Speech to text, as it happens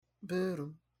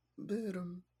Ba-dum,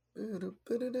 ba-dum, ba-dum,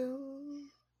 ba-da-dum,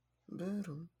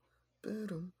 ba-dum,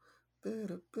 ba-dum,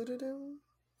 ba-dum, ba-da-dum.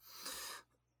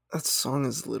 That song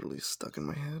is literally stuck in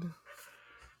my head.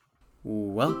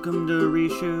 Welcome to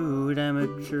Reshoot,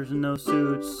 amateurs in no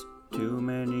suits. Too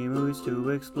many movies to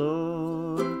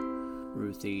explore.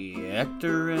 Ruthie,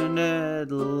 Hector, and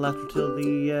Ed, laughter till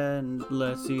the end.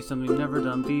 Let's see something never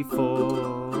done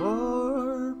before.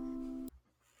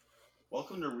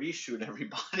 Welcome to Reshoot,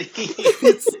 everybody.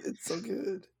 it's so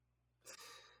good.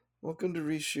 Welcome to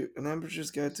Reshoot, an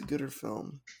amateur's guide to gooder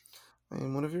film. I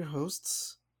am one of your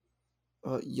hosts,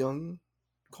 young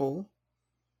Cole.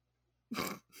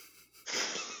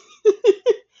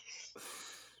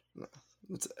 No,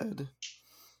 it's Ed.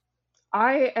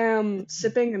 I am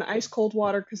sipping an ice cold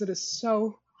water because it is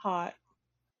so hot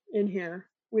in here.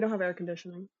 We don't have air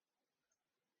conditioning.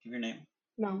 Give your name.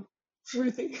 No.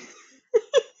 Ruthie.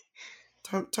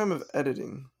 Time of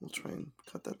editing. We'll try and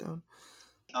cut that down.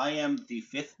 I am the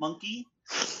fifth monkey,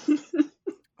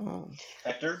 Oh,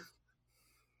 Hector.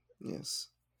 yes.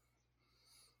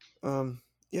 Yeah,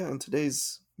 and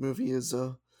today's movie is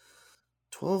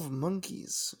 12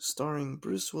 Monkeys, starring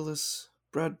Bruce Willis,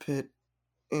 Brad Pitt,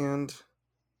 and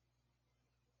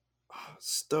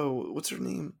Stowe. What's her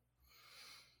name?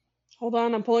 Hold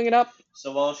on, I'm pulling it up.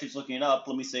 So while she's looking it up,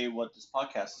 let me say what this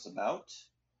podcast is about.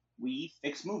 We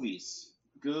fix movies.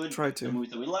 Good. Try to. The movies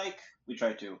that we like, we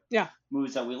try to. Yeah.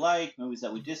 Movies that we like, movies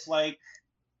that we dislike.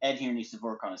 Ed here needs to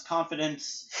work on his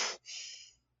confidence.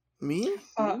 Me?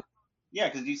 Yeah,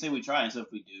 because you say we try instead of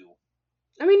we do.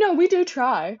 I mean, no, we do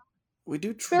try. We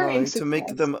do Varying try to make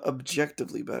success. them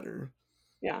objectively better.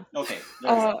 Yeah. Okay.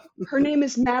 There we go. Her name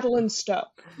is Madeline Stowe.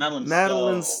 Madeline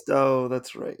Stowe. Stowe,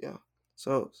 that's right, yeah.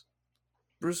 So,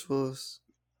 Bruce Willis,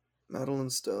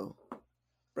 Madeline Stowe,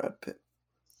 Brad Pitt,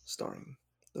 starring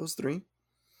those three.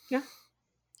 Yeah.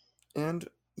 And,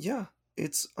 yeah,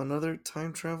 it's another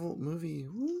time travel movie.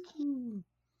 Woo!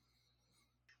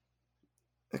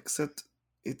 Except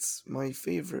it's my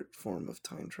favorite form of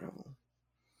time travel.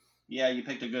 Yeah, you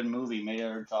picked a good movie. Made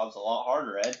our jobs a lot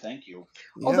harder, Ed. Thank you.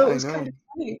 Yeah, Although it I was know. kind of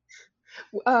funny.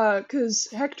 Because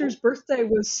Hector's birthday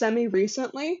was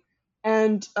semi-recently,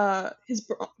 and for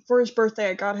his birthday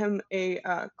I got him a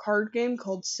card game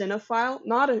called Cinephile.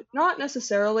 Not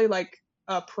necessarily like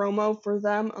a promo for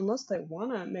them, unless they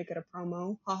want to make it a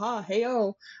promo. Haha,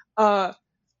 heyo.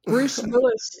 Bruce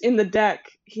Willis in the deck.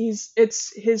 His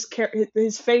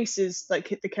face is like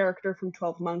the character from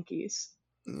 12 Monkeys,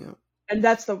 Yeah. and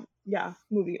that's the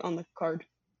movie on the card.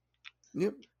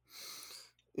 Yep.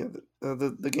 Yeah,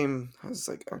 the game has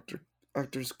like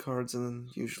actors cards, and then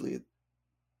usually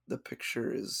the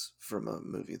picture is from a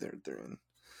movie they're in.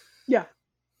 Yeah.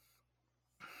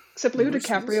 Except Leo Bruce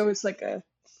DiCaprio Willis? is like a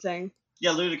thing.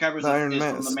 Yeah, Leo DiCaprio The Iron is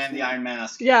from Mask. the Man in the Iron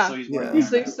Mask. Yeah. So he's wearing Yeah.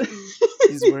 the Iron Mask.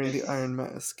 He's wearing the Iron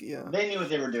Mask, yeah. They knew what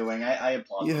they were doing. I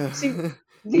applaud them. Yeah. See, We the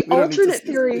don't need to alternate see his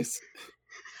theory. face.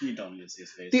 You don't need to see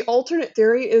his face. The alternate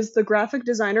theory is the graphic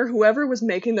designer, whoever was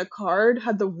making the card,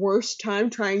 had the worst time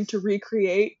trying to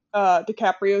recreate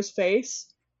DiCaprio's face,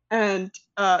 and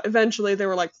eventually they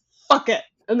were like, "Fuck it,"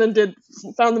 and then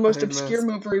found the most Iron obscure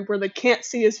Mask. movie where they can't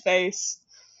see his face.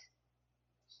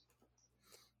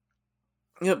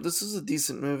 Yep, this is a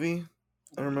decent movie.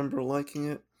 I remember liking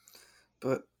it,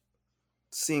 but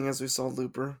seeing as we saw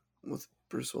Looper with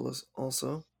Bruce Willis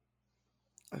also,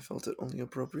 I felt it only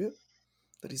appropriate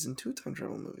that he's in two time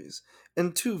travel movies,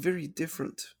 and two very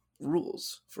different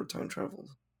rules for time travel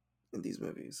in these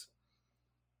movies.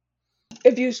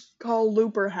 If you call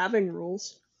Looper having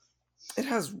rules, It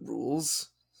has rules.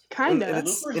 kinda. And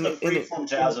it's Looper's the freeform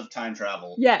jazz of time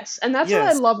travel. Yes, and that's what I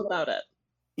Yes. love about it.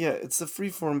 Yeah, it's the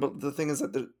freeform, but the thing is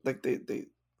that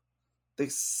they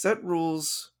set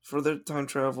rules for their time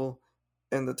travel,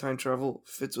 and the time travel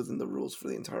fits within the rules for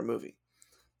the entire movie.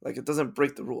 Like, it doesn't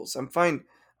break the rules. I'm fine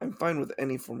with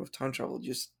any form of time travel.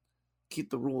 Just keep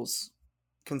the rules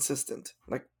consistent,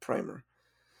 like Primer.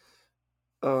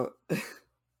 But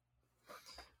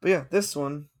yeah, this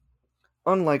one,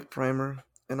 unlike Primer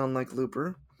and unlike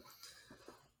Looper,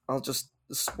 I'll just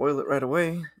spoil it right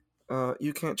away.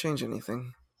 You can't change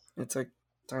anything. It's like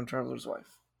Time Traveler's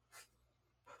Wife,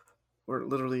 where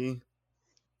literally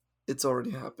it's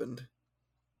already happened.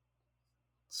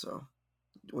 So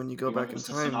when you go You back remember in the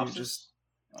time, you synopsis? just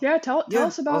Yeah, tell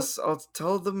us about.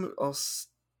 I'll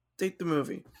state the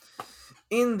movie.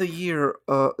 In the year,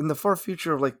 in the far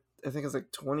future of like, I think it's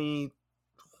like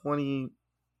 2020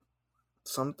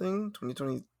 something,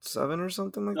 2027 or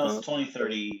something like No, that. it's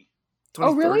 2030.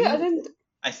 Oh, really? 2030? I didn't.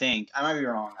 I think. I might be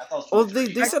wrong. I thought it was Well,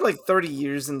 2030. they said like 30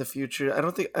 years in the future. I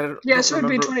don't Yeah, so it'd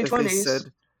be remember if they 2020s.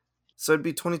 said So it'd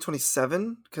be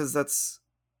 2027 because that's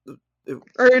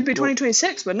Or it'd be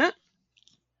 2026, wouldn't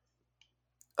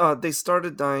it? they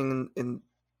started dying in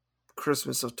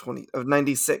Christmas of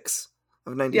 96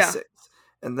 Yeah.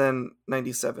 and then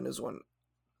 97 is when,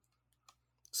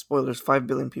 spoilers, 5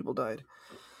 billion people died,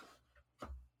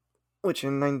 which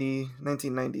in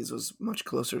 1990s was much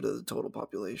closer to the total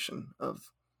population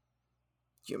of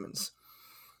humans.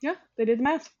 Yeah, they did the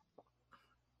math.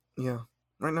 Yeah,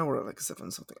 right now we're at like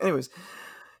 7 something. Anyways,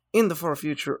 in the far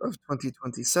future of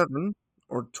 2027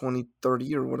 or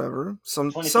 2030 or whatever,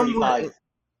 somewhere 2035.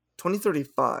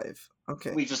 2035.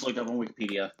 Okay. We just looked up on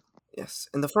Wikipedia. Yes,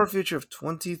 in the far future of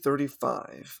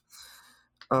 2035,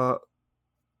 at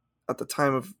the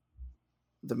time of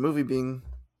the movie being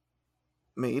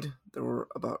made, there were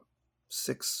about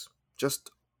just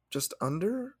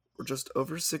under or just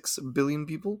over 6 billion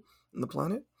people on the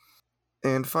planet,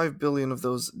 and 5 billion of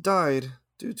those died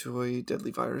due to a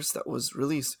deadly virus that was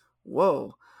released.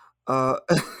 Whoa. And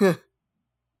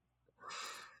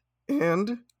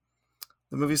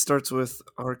the movie starts with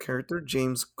our character,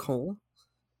 James Cole,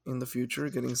 in the future,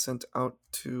 getting sent out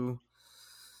to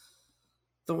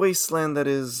the wasteland that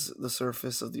is the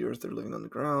surface of the earth. They're living on the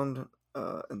ground,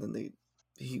 and then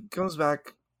he comes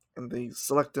back, and they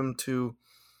select him to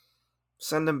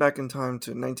send him back in time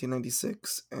to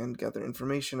 1996 and gather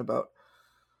information about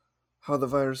how the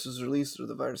virus was released, or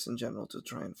the virus in general, to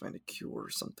try and find a cure or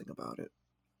something about it.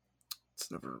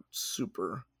 It's never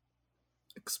super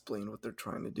explained what they're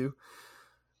trying to do.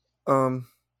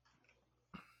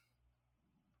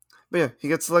 But yeah, he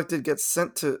gets selected, gets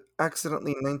sent to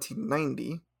accidentally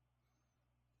 1990,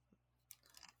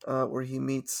 where he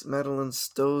meets Madeline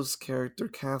Stowe's character,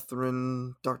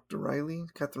 Catherine Riley,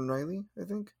 I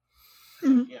think.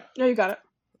 Yeah. Yeah, you got it.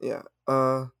 Yeah,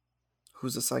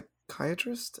 who's a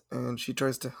psychiatrist, and she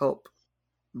tries to help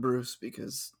James,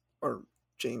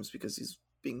 because he's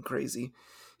being crazy.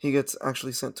 He gets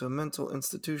actually sent to a mental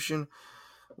institution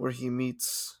where he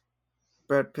meets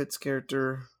Brad Pitt's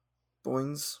character,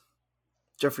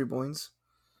 Jeffrey Boynes,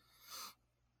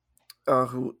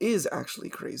 who is actually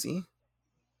crazy.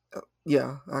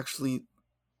 Actually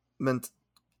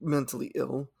mentally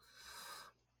ill.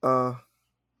 And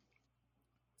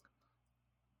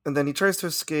then he tries to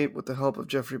escape with the help of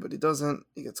Jeffrey, but he doesn't.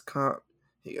 He gets caught,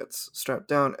 he gets strapped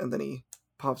down, and then he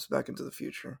pops back into the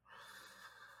future.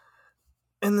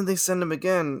 And then they send him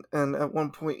again, and at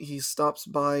one point he stops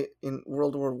by in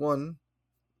World War I,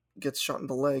 gets shot in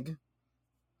the leg,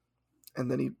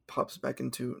 and then he pops back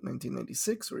into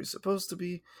 1996, where he's supposed to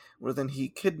be, where then he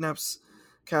kidnaps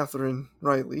Catherine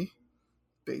Riley,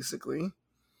 basically,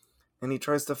 and he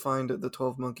tries to find the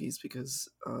 12 monkeys, because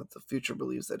the future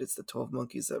believes that it's the 12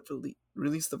 monkeys that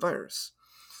released the virus.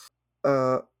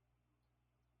 A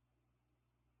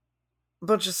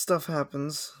bunch of stuff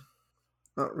happens,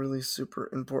 not really super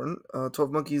important.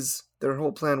 12 monkeys, their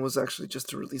whole plan was actually just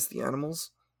to release the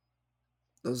animals,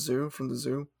 from the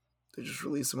zoo. They just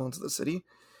release them onto the city.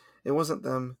 It wasn't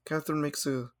them. Catherine makes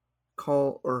a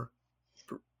call, or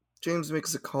James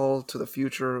makes a call to the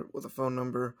future with a phone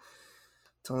number,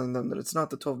 telling them that it's not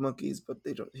the 12 monkeys, but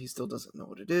he still doesn't know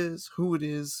what it is, who it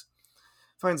is.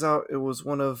 Finds out it was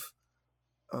one of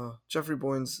Jeffrey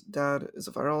Boyne's dad is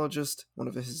a virologist. One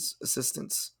of his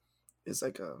assistants is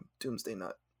like a doomsday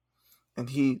nut. And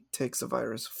he takes a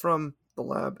virus from the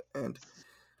lab and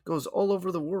goes all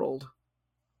over the world,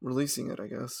 releasing it, I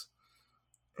guess.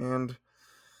 And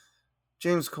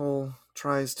James Cole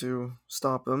tries to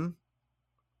stop him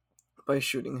by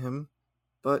shooting him,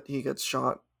 but he gets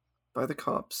shot by the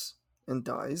cops and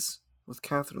dies with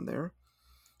Catherine there.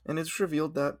 And it's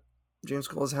revealed that James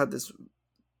Cole has had this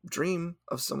dream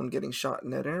of someone getting shot in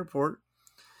that airport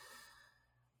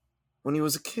when he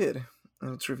was a kid,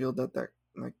 and it's revealed that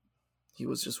he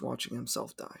was just watching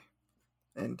himself die,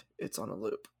 and it's on a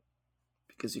loop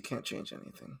because you can't change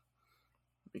anything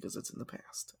because it's in the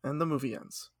past, and the movie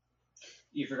ends.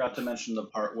 You forgot to mention the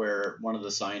part where one of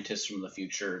the scientists from the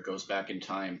future goes back in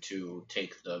time to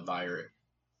take the virus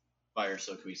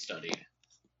so it can be studied.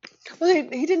 Well,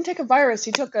 he didn't take a virus.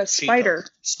 He took a spider.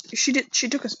 She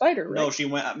took a spider, right? No, she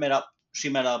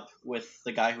met up with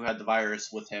the guy who had the virus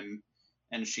with him,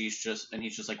 and he's just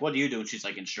like, "What do you do?" And she's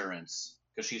like, "Insurance,"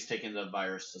 because she's taking the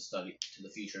virus to the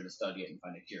future to study it and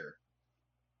find a cure.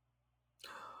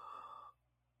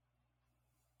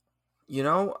 You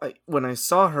know, when I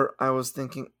saw her, I was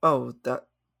thinking, oh,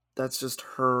 that's just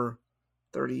her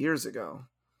 30 years ago.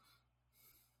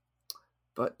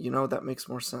 But, that makes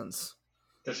more sense.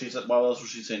 Because she said, well, else would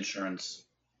she say insurance?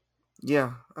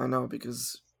 Yeah, I know,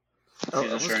 because I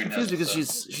was confused because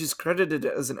she's credited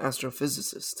as an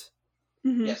astrophysicist.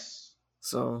 Mm-hmm. Yes.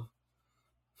 So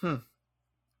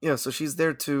Yeah, so she's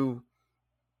there to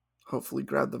hopefully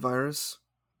grab the virus.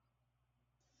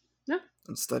 Yeah.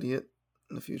 And study it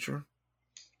in the future.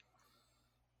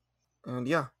 And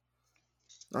yeah,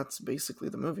 that's basically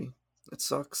the movie. It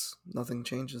sucks. Nothing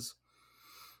changes.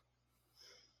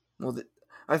 Well,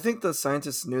 I think the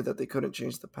scientists knew that they couldn't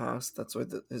change the past. That's why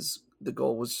the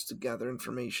goal was just to gather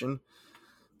information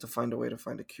to find a way to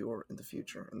find a cure in the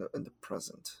future, in the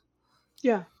present.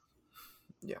 Yeah.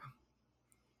 Yeah.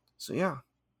 So yeah,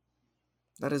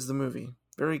 that is the movie.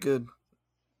 Very good.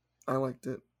 I liked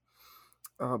it.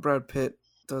 Brad Pitt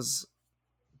does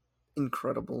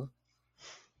incredible.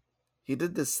 He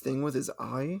did this thing with his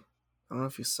eye. I don't know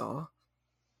if you saw.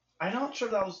 I'm not sure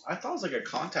that was. I thought it was like a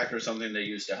contact or something they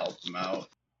used to help him out.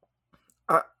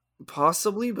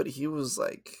 Possibly, but he was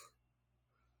like,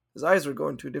 his eyes were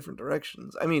going two different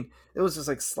directions. I mean, it was just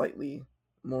like slightly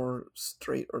more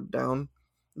straight or down.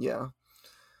 Yeah.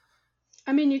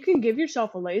 I mean, you can give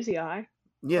yourself a lazy eye.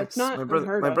 Yes, It's not my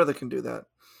unheard of. brother can do that.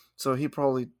 So he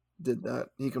probably did that.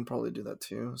 He can probably do that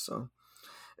too. So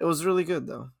it was really good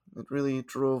though. It really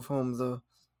drove home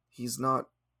he's not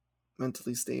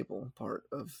mentally stable part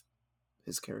of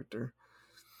his character.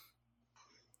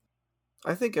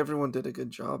 I think everyone did a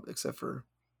good job except for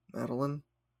Madeline.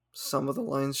 Some of the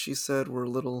lines she said were a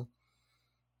little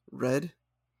red.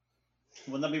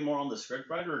 Wouldn't that be more on the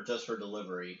scriptwriter or just her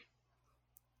delivery?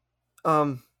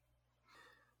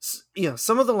 Yeah,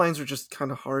 some of the lines were just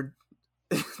kind of hard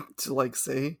to like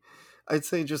say. I'd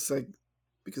say just like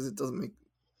because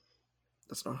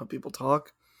that's not how people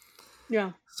talk.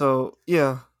 Yeah. So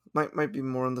yeah, might be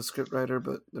more on the scriptwriter,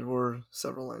 but there were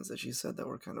several lines that she said that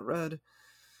were kind of red.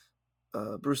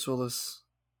 Bruce Willis,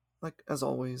 like as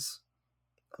always,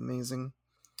 amazing.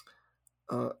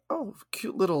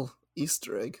 Cute little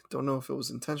Easter egg. Don't know if it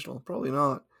was intentional. Probably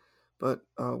not. But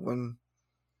when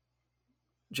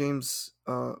James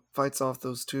fights off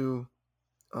those two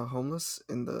homeless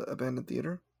in the abandoned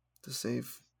theater to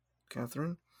save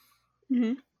Catherine,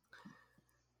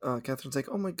 Catherine's like,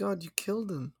 "Oh my God, you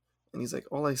killed him!" And he's like,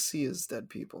 "All I see is dead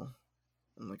people."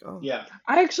 I'm like, "Oh, Yeah.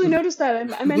 I actually noticed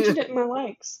that. I mentioned it in my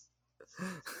likes.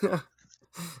 Yeah,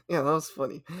 that was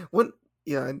funny.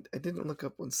 I didn't look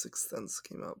up when Sixth Sense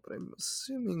came out, but I'm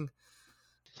assuming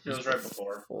It was right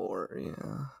before.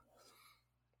 Yeah,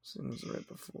 assuming it was right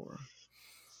before.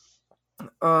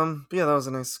 But yeah, that was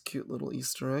a nice, cute little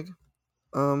Easter egg.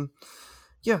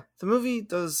 Yeah, the movie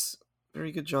does a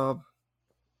very good job.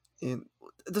 In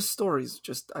the story's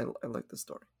just, I like the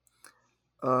story.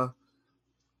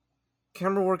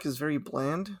 Camera work is very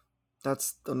bland.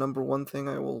 That's the number one thing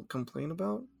I will complain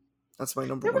about. That's my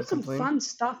number There one was some complaint. fun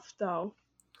stuff though.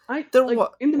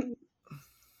 What?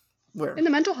 Where? In the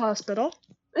mental hospital.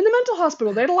 In the mental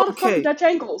hospital, they had a lot of fun Dutch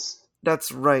angles.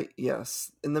 That's right.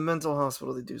 Yes, in the mental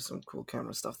hospital, they do some cool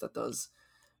camera stuff that does,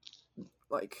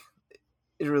 like,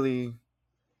 it really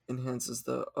enhances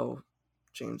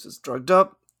James is drugged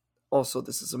up. Also,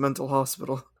 this is a mental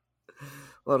hospital.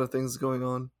 A lot of things going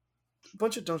on. A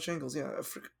bunch of Dutch angles. Yeah, I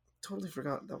totally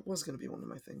forgot that was going to be one of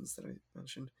my things that I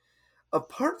mentioned.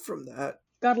 Apart from that,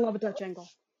 gotta love a Dutch angle.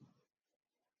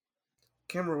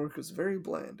 Camera work was very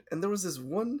bland, and there was this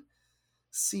one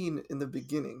scene in the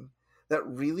beginning that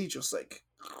really just like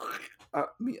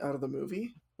got me out of the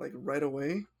movie, like right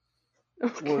away.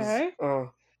 Okay. Was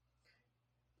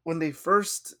when they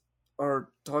first are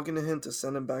talking to him to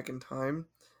send him back in time,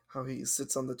 how he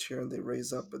sits on the chair and they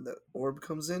raise up and that orb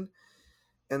comes in,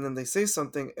 and then they say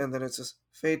something, and then it's just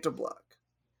fade to black.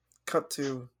 Cut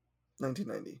to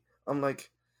 1990. I'm like,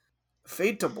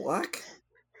 fade to black?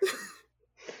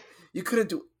 You couldn't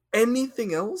do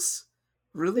anything else?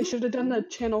 Really? They should have done the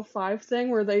Channel 5 thing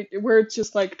where it's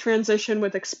just like transition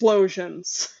with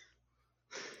explosions.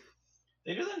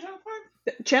 They do that in Channel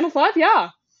 5? Channel 5,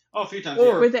 yeah. Oh, a few times.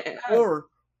 Or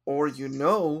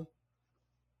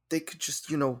they could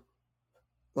just,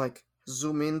 like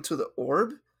zoom into the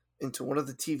orb into one of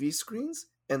the TV screens,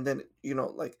 and then,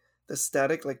 like the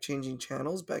static, like changing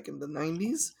channels back in the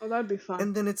 90s. Oh, that'd be fun.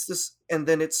 And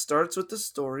then it starts with the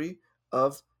story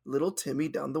of little Timmy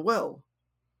down the well.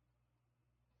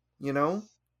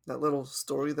 That little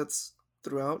story that's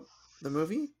throughout the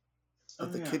movie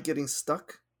of the kid getting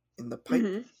stuck in the pipe.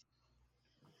 Mm-hmm.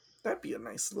 That'd be a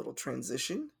nice little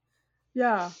transition.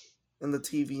 Yeah. And the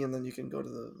TV, and then you can go to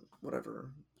the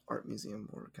whatever art museum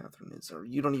where Catherine is, or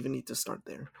you don't even need to start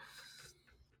there.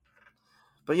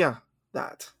 But yeah,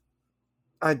 that.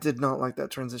 I did not like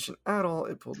that transition at all.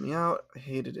 It pulled me out. I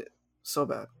hated it. So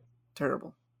bad.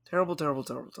 Terrible. Terrible. And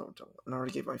I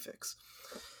already gave my fix.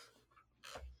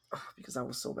 Because that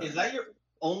was so bad. Is that your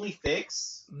only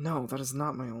fix? No, that is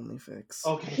not my only fix.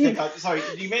 Okay, He- thank God. Sorry,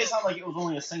 you made it sound like it was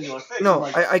only a singular fix. No, I'm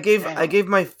like, I damn. gave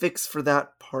my fix for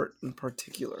that part in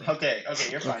particular. Okay,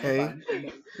 you're fine. Okay. You're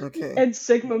fine. Okay. Ed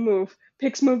Sigma move.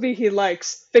 Picks movie he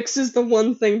likes. Fixes the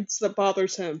one thing that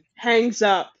bothers him. Hangs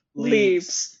up.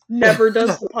 Leaves. Never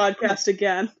does the podcast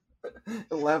again.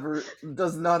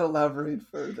 Does not elaborate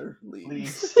further.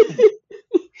 Leaves. Leaves.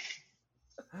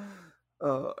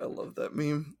 Oh, I love that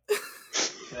meme.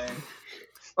 Okay.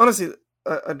 Honestly,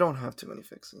 I don't have too many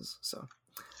fixes, so.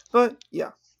 But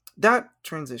yeah, that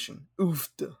transition,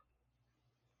 oofda.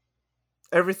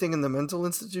 Everything in the mental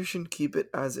institution, keep it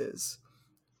as is.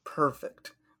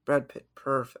 Perfect. Brad Pitt,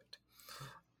 perfect.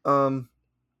 I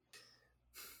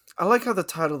like how the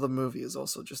title of the movie is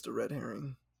also just a red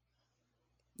herring.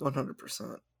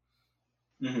 100%.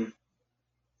 Mm-hmm.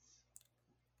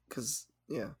 Because,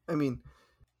 yeah, I mean,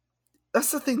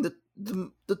 that's the thing,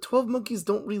 the 12 Monkeys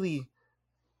don't really...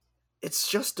 It's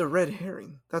just a red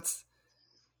herring. That's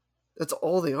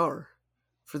all they are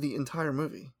for the entire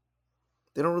movie.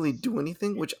 They don't really do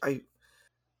anything, which I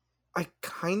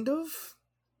kind of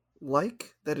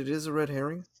like that it is a red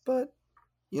herring, but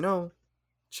you know,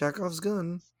 Chekhov's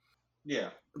gun.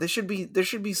 Yeah. There should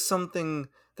be something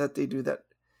that they do that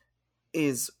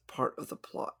is part of the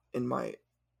plot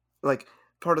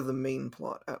part of the main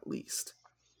plot at least.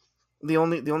 The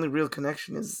only real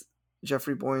connection is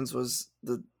Jeffrey Boyens was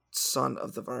the son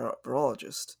of the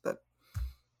virologist that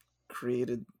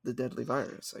created the deadly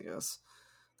virus, I guess.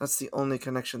 That's the only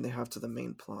connection they have to the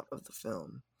main plot of the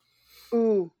film.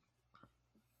 Ooh.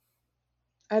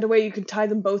 I had a way you could tie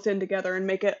them both in together and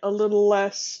make it a little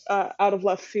less out of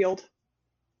left field.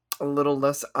 A little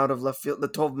less out of left field. The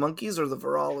 12 Monkeys or the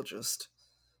virologist?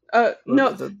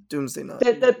 No, the Doomsday Nut.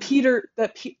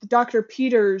 Dr.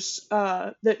 Peters,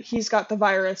 that he's got the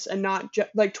virus and not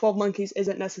like 12 Monkeys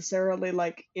isn't necessarily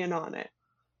like in on it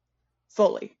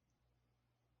fully.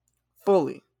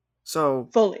 So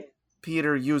Fully.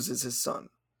 Peter uses his son.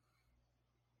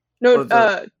 No, Or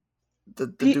the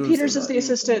Doomsday Peters is Nut. the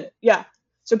assistant. Yeah.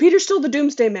 So Peter's still the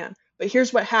Doomsday Man, but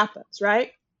here's what happens,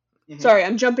 right? Mhm. Sorry,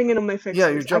 I'm jumping in on my fixes. Yeah,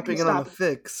 you're I can jumping in on stop the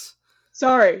it. fix.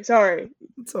 Sorry. It's all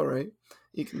right.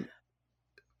 You can.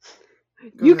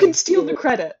 You can steal the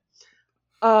credit.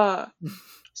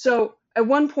 So at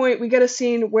one point we get a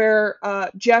scene where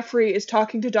Jeffrey is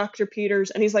talking to Dr.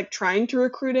 Peters and he's like trying to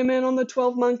recruit him in on the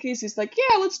 12 Monkeys. He's like,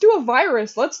 yeah, let's do a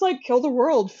virus. Let's like kill the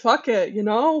world. Fuck it,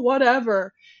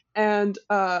 whatever. And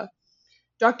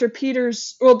Dr.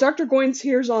 Goines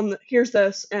hears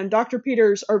this, and Dr.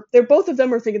 Peters both of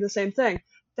them are thinking the same thing.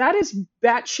 That is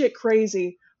batshit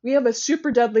crazy. We have a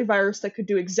super deadly virus that could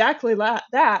do exactly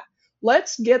that.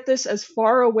 Let's get this as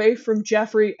far away from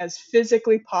Jeffrey as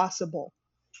physically possible.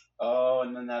 Oh,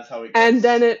 and then that's how it. And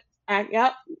then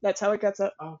that's how it gets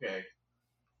it. Okay.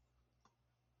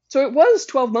 So it was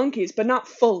 12 Monkeys, but not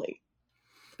fully,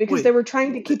 because Wait, they were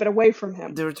trying to keep it away from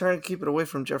him. They were trying to keep it away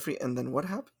from Jeffrey, and then what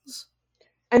happens?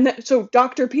 And so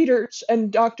Dr. Peters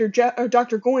and Dr.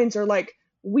 Goines are like,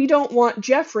 we don't want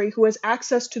Jeffrey, who has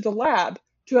access to the lab,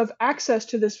 to have access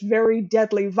to this very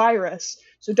deadly virus.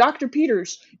 So Dr.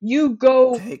 Peters, you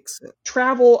go Takes it.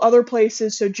 travel other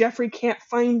places so Jeffrey can't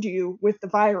find you with the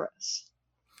virus.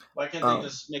 Why can't they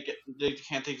just make it?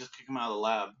 Can't they just kick him out of the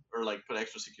lab or like put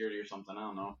extra security or something? I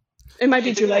don't know. It might be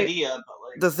It's a too good late. idea, but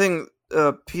like. The thing,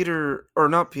 Peter, or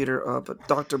not Peter, but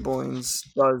Dr. Boyens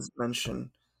does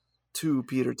mention to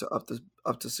Peter to up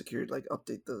the security, like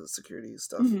update the security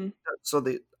stuff. Mm-hmm. So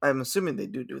I'm assuming they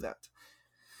do that.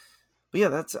 But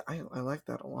yeah, I like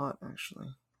that a lot actually.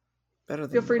 Better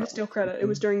than Feel free to steal credit. It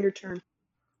was during your turn.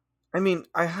 I mean,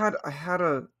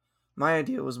 my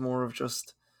idea was more of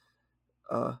just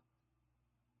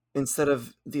instead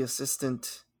of the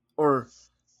assistant, or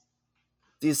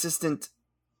the assistant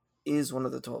is one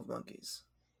of the 12 Monkeys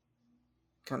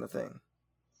kind of thing.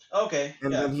 Okay.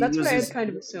 And yeah. then That's what I had kind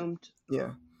of assumed.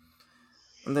 Yeah.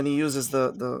 And then he uses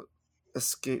the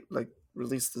escape, like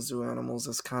release the zoo animals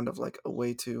as kind of like a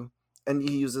way to, and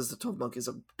he uses the 12 Monkeys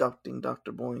abducting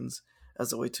Dr. Boyens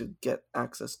as a way to get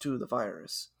access to the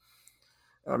virus.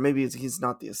 Maybe he's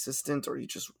not the assistant, or he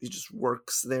just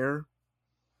works there,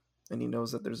 and he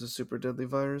knows that there's a super deadly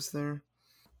virus there.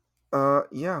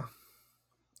 Yeah.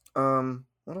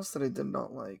 What else did I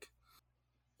not like?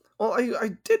 Well,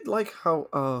 I did like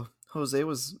how Jose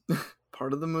was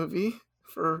part of the movie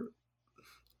for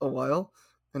a while,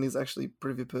 and he's actually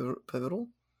pretty pivotal.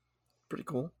 Pretty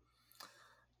cool.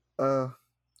 I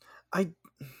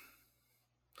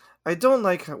don't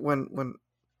like when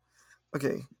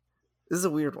okay, this is a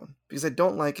weird one because I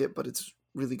don't like it, but it's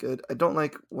really good. I don't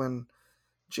like when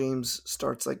James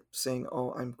starts like saying,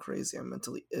 "Oh, I'm crazy. I'm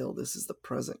mentally ill. This is the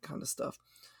present," kind of stuff.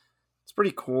 It's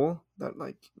pretty cool that,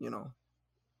 like,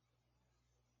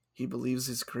 he believes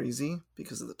he's crazy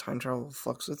because of the time travel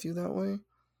fucks with you that way.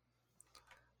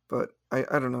 But I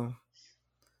don't know.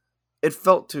 It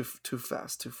felt too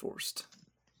fast, too forced.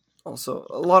 Also,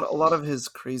 a lot of his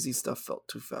crazy stuff felt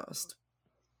too fast,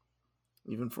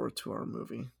 even for a 2-hour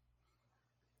movie.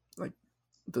 Like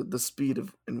the speed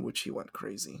in which he went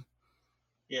crazy.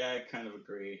 Yeah, I kind of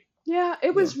agree. Yeah,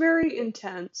 it was very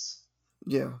intense.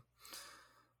 Yeah.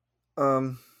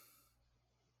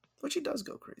 Which he does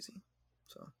go crazy.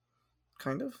 So,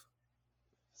 kind of.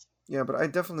 Yeah, but I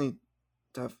definitely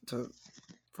have to,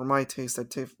 for my taste, I'd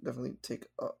definitely take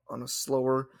on a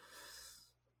slower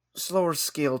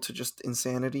scale to just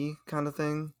insanity kind of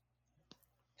thing.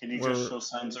 Can you just show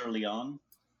signs early on?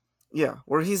 Yeah,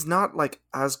 where he's not like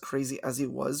as crazy as he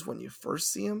was when you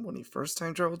first see him, when he first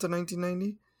time traveled to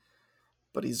 1990,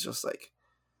 but he's just like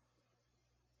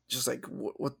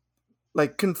what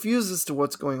like confused as to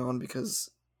what's going on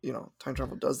because time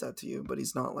travel does that to you, but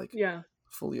he's not like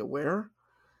fully aware.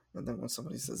 And then when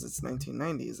somebody says it's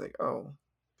 1990, he's like, oh.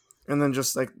 And then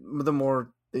just like the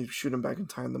more they shoot him back in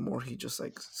time, the more he just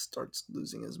like starts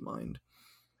losing his mind.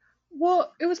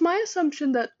 Well, it was my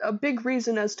assumption that a big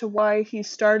reason as to why he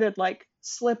started like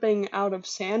slipping out of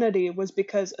sanity was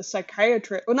because a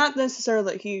psychiatrist, well, not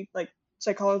necessarily that he like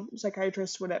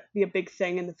psychiatrist would be a big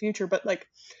thing in the future, but like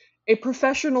a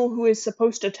professional who is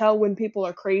supposed to tell when people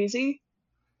are crazy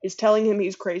is telling him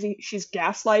he's crazy. She's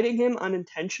gaslighting him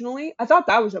unintentionally. I thought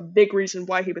that was a big reason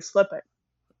why he was slipping.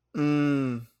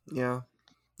 Yeah,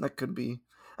 that could be.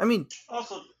 I mean,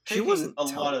 also she wasn't a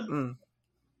lot of.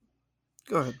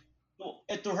 Go ahead. Well,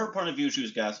 through her point of view, she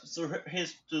was through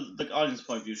the audience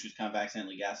point of view, she was kind of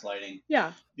accidentally gaslighting.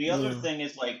 Yeah. The other thing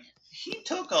is like he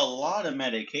took a lot of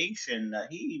medication that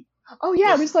he. Oh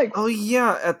yeah, it was like. Oh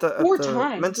yeah, at the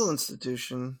times. mental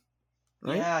institution.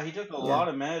 Right? Yeah, he took a lot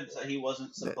of meds that he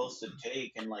wasn't supposed to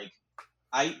take, and like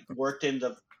I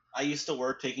used to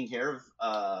work taking care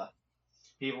of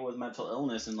people with mental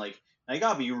illness, and like I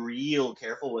gotta be real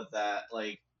careful with that,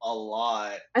 like a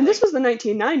lot. And this was the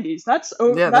 1990s. That's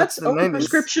that's the 90s.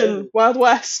 Prescription Wild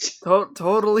West.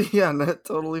 Totally,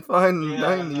 totally fine.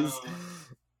 90s.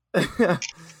 No.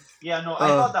 Yeah, no, I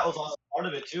thought that was also part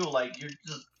of it too. Like you're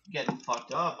just getting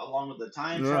fucked up along with the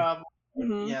time travel.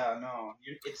 Mm-hmm. Yeah, no,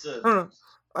 it's a.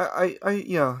 I don't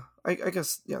know. I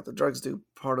guess the drugs do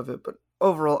part of it, but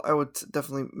overall, I would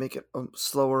definitely make it a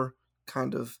slower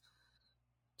kind of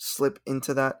slip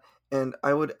into that, and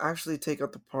I would actually take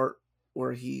out the part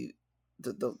where he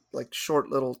the like short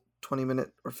little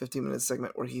 20-minute or 15-minute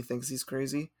segment where he thinks he's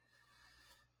crazy.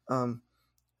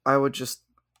 I would just,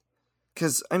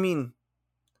 because I mean,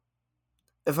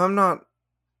 if I'm not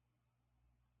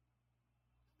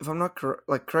correct,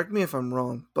 like correct me if I'm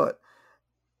wrong, but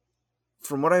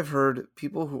from what I've heard,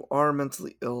 people who are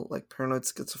mentally ill, like paranoid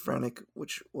schizophrenic,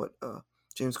 which what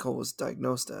James Cole was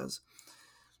diagnosed as,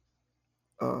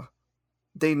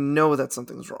 they know that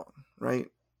something's wrong, right?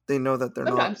 They know that they're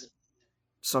not.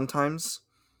 Sometimes.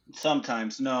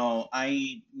 No.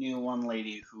 I knew one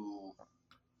lady who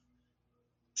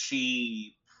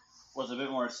she was a bit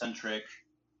more eccentric,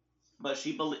 but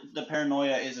the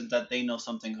paranoia isn't that they know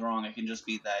something's wrong. It can just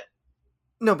be that.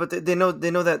 No, but they know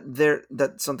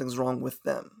that something's wrong with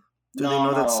them. Do they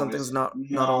know that something's not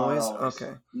always?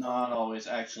 Okay. Not always,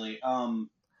 actually.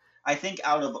 I think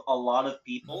out of a lot of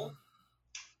people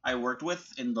I worked with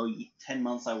in the 10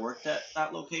 months I worked at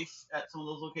that location, at some of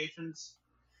those locations,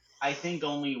 I think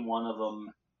only one of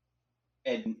them,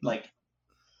 and like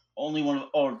only one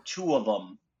or two of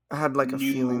them, I had like a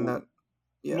feeling that.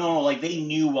 Yeah. No, like they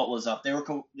knew what was up. They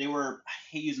were. I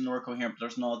hate using the word coherent, but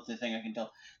there's no other thing I can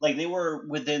tell. Like they were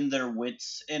within their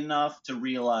wits enough to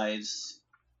realize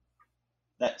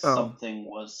that something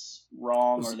was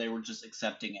wrong, or they were just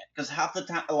accepting it. Because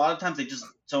a lot of times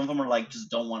some of them are like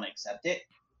just don't want to accept it.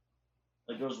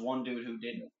 Like there was one dude who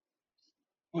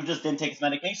just didn't take his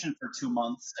medication for 2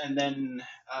 months, and then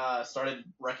started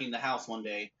wrecking the house one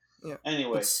day. Yeah.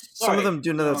 Anyway, some of them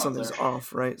do know that something's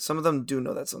off, right? Some of them do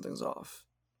know that something's off,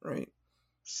 right?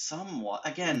 Somewhat.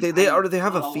 Again, they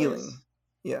have a feeling.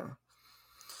 Yeah.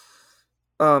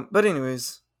 But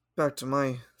anyways, back to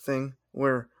my thing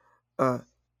where,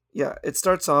 it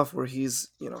starts off where he's,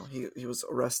 he was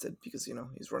arrested because,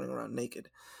 he's running around naked.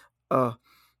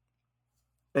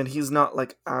 And he's not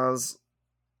like as,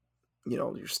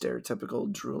 your stereotypical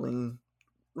drooling,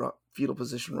 fetal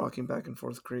position, rocking back and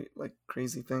forth,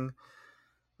 crazy thing.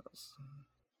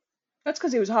 That's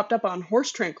because he was hopped up on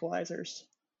horse tranquilizers.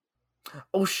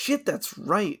 Oh shit, that's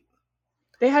right.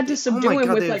 They had to Oh subdue my him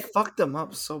god, with they like fucked him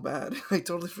up so bad. I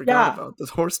totally forgot yeah, about the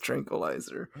horse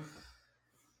tranquilizer.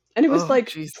 and it was Oh, like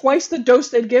jeez. twice the dose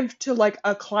they'd give to like a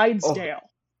Oh, Clydesdale,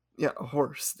 yeah, a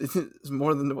horse. It's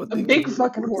more than what a they big give a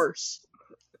fucking horse.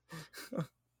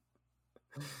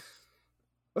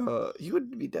 horse. He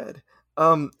would be dead.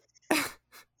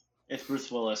 It's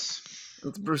Bruce Willis.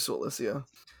 It's Bruce Willis, yeah.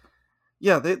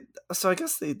 Yeah, so I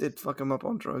guess they did fuck him up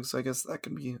on drugs, so I guess that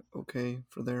can be okay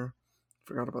for their...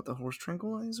 Forgot about the horse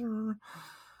tranquilizer.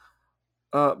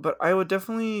 But I would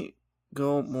definitely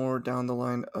go more down the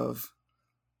line of,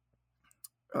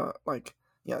 like,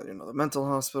 yeah, the mental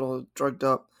hospital, drugged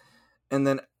up, and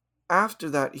then after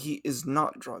that, he is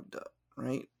not drugged up,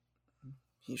 right?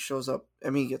 He shows up, I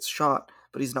mean, he gets shot,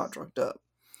 but he's not drugged up.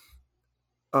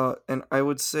 And I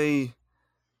would say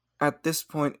at this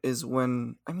point is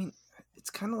when, I mean, it's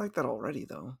kind of like that already,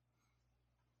 though.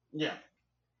 Yeah.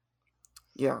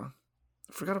 Yeah.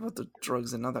 I forgot about the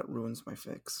drugs, and now that ruins my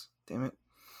fix. Damn it.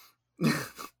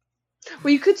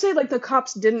 Well, you could say like the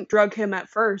cops didn't drug him at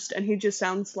first, and he just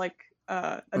sounds like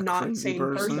a not crazy sane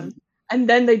person. person. And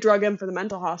then they drug him for the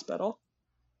mental hospital.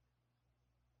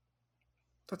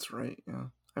 That's right, yeah.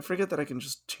 I forget that I can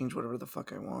just change whatever the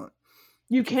fuck I want.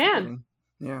 You I keep can. forgetting.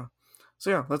 Yeah. So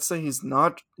yeah, let's say he's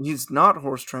not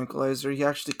horse tranquilizer. He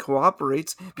actually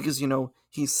cooperates because,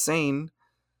 he's sane.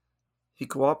 He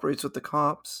cooperates with the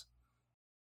cops.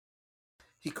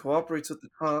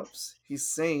 He's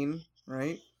sane,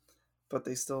 right? But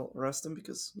they still arrest him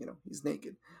because, he's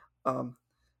naked. And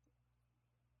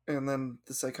then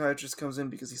the psychiatrist comes in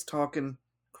because he's talking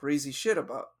crazy shit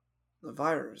about the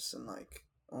virus and, like,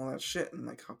 all that shit and,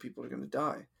 like, how people are going to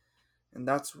die. And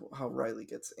that's how Riley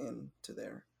gets into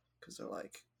there. Because they're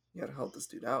like, you gotta help this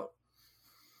dude out.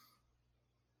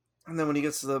 And then when he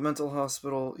gets to the mental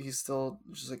hospital, he's still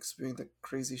just, like, spewing the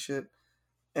crazy shit.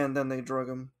 And then they drug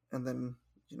him. And then,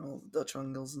 the Dutch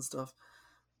angles and stuff.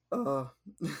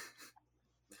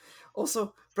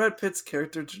 Also, Brad Pitt's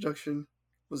character introduction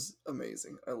was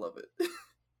amazing. I love it.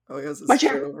 Oh, he has his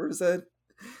shirt over his head.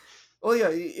 Oh,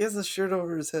 yeah, he has a shirt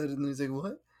over his head, and he's like,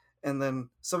 what? And then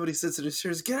somebody sits in his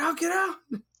chair and says, get out, get out!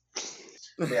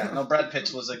 Yeah, no, Brad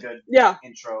Pitt was a good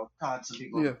intro. God, some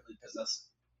people are really possessive.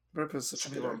 Brad Pitt's such a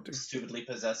good actor. Stupidly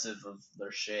possessive of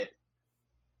their shit.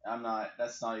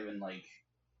 That's not even like,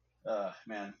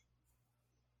 man.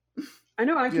 I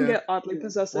know I can get oddly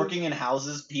possessive. Working in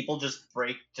houses, people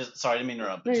sorry, I didn't mean to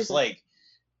interrupt, but just like,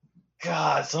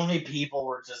 God, so many people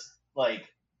were just like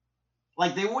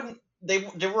they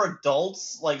were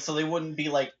adults, like, so they wouldn't be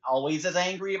like always as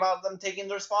angry about them taking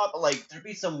their spot, but like there'd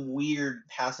be some weird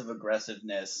passive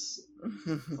aggressiveness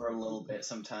for a little bit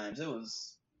sometimes. It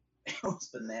was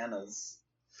bananas.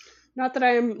 Not that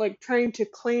I am like trying to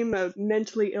claim a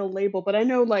mentally ill label, but I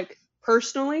know like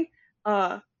personally,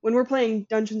 when we're playing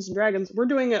Dungeons and Dragons, we're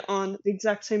doing it on the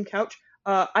exact same couch.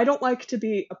 I don't like to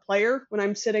be a player when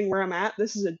I'm sitting where I'm at.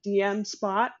 This is a DM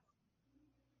spot.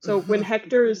 So when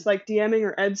Hector is like DMing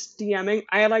or Ed's DMing,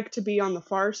 I like to be on the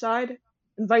far side,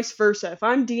 and vice versa. If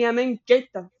I'm DMing, get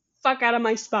the fuck out of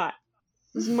my spot.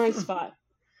 This is my spot.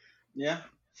 Yeah.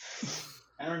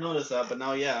 I never noticed that, but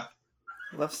now, yeah.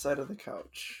 Left side of the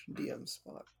couch, DM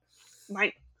spot.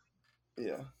 Right.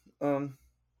 Yeah. But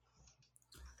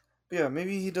yeah,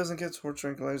 maybe he doesn't get horse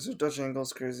tranquilizer. Dutch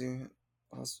angle's crazy.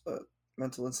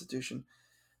 Mental institution.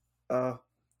 And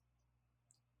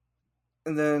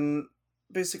then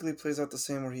basically plays out the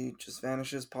same where he just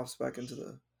vanishes, pops back into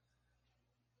the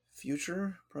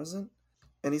present,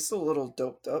 and he's still a little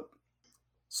doped up.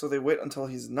 So they wait until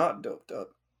he's not doped up,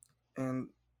 and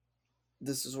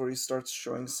this is where he starts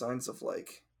showing signs of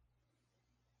like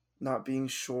not being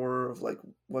sure of like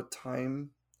what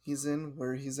time he's in,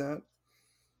 where he's at,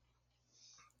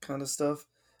 kind of stuff.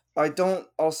 I don't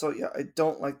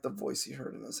like the voice he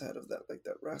heard in his head of that, like,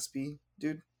 that raspy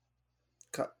dude.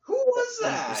 Cut. Who was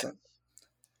that? 100%.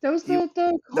 That was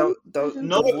No,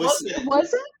 it wasn't.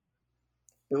 Was it?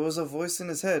 It was a voice in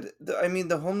his head.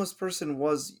 The homeless person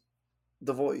was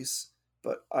the voice,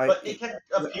 but it kept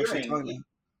appearing.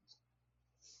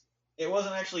 It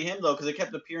wasn't actually him though, because it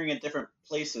kept appearing at different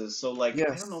places. So like, yes,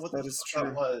 I don't know what that is true.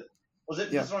 That was. Was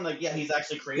it just one like, yeah, he's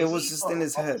actually crazy? It was just in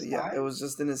his head. Yeah, it was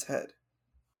just in his head.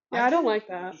 Yeah, I don't like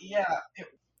that. Yeah.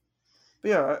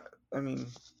 But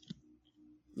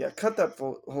yeah, cut that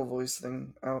whole voice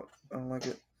thing out. I don't like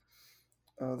it.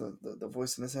 The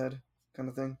voice in his head kind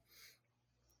of thing.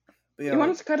 But yeah, you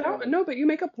want us to cut it out? No, but you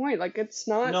make a point. Like, it's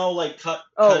not. No, like cut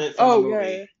it from the movie.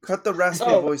 Yeah. Cut the raspy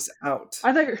voice out.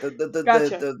 I think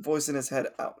the voice in his head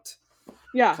out.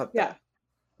 Yeah, cut that.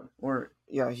 Or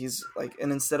he's like,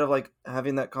 and instead of like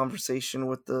having that conversation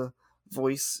with the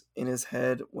voice in his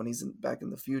head when he's back in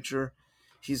the future.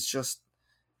 He's just,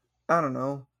 I don't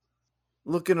know,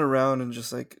 looking around and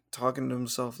just like talking to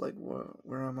himself, like,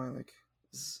 where am I? Like,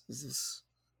 is this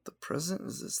the present?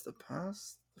 Is this the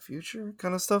past? The future?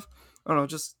 Kind of stuff. I don't know.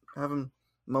 Just have him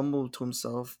mumble to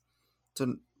himself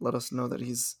to let us know that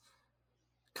he's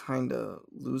kind of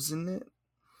losing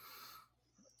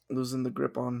the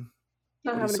grip on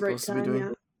Not what having he's a great supposed to be time, doing.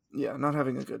 yeah. Yeah, not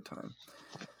having a good time.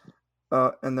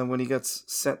 And then when he gets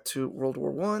sent to World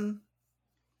War One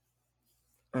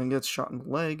and gets shot in the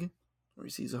leg, where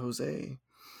he sees a Jose,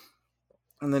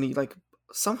 and then he like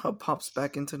somehow pops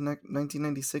back into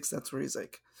 1996. That's where he's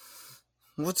like,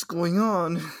 "What's going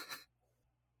on?"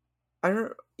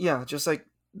 Yeah, just like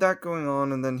that going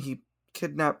on, and then he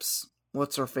kidnaps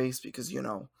what's her face because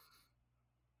Oh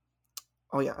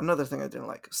yeah, another thing I didn't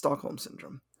like: Stockholm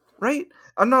syndrome. Right?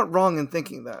 I'm not wrong in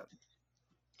thinking that.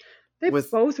 They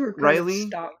With both were kind Riley, of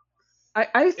stuck.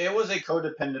 I It was a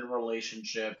codependent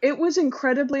relationship. It was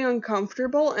incredibly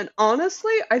uncomfortable, and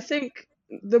honestly, I think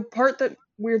the part that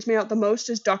weirds me out the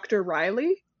most is Dr.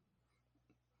 Riley,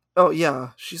 oh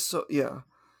yeah, she's so yeah.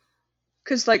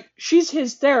 because like she's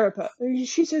his therapist,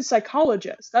 she's his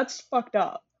psychologist. That's fucked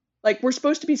up. Like we're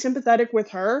supposed to be sympathetic with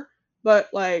her, but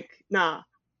like nah,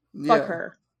 fuck Yeah,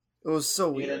 her. it was so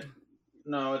Yeah, weird.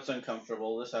 no, it's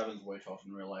uncomfortable. This happens way too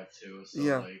often in real life too. So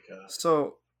Yeah. like,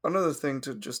 So another thing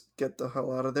to just get the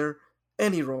hell out of there: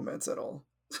 any romance at all.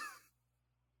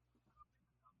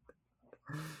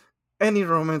 Any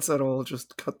romance at all,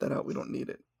 just cut that out. We don't need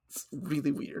it. It's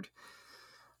really weird.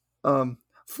 is it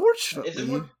Fortunately,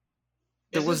 more?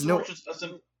 there Is was this more no. just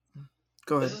a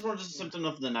Go Is ahead. this more just a symptom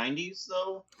of the '90s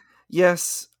though?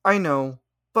 Yes, I know,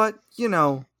 but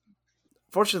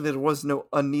fortunately, there was no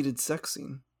unneeded sex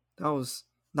scene. That was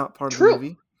not part of the True,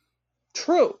 movie.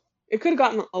 true. It could have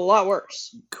gotten a lot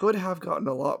worse. Could have gotten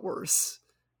a lot worse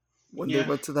when they Yeah.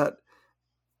 went to that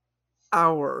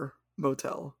hour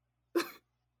motel.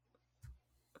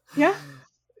 Yeah,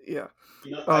 Yeah.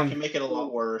 You know, I can make it a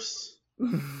lot worse.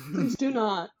 please do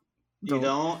not. You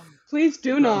don't? Please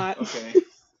do No. not. Okay.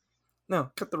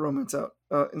 No, cut the romance out.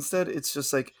 Instead, it's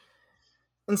just like,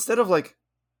 instead of like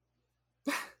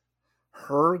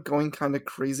her going kind of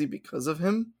crazy because of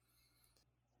him,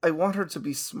 I want her to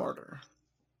be smarter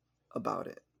about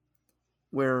it.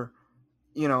 Where,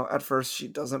 at first she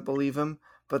doesn't believe him,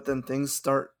 but then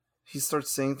he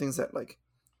starts saying things that like,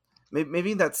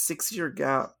 maybe that 6-year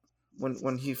gap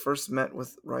when he first met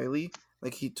with Riley,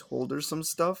 like he told her some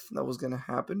stuff that was going to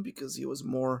happen because he was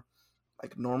more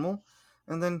like normal,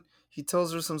 and then he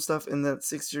tells her some stuff in that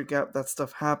 6-year gap, that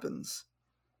stuff happens,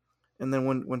 and then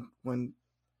when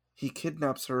he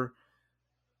kidnaps her,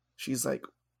 she's like,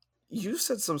 you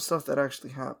said some stuff that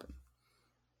actually happened,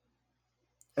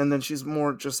 and then she's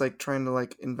more just like trying to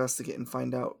like investigate and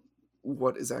find out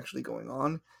what is actually going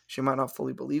on. She might not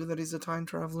fully believe that he's a time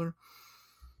traveler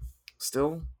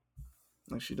still,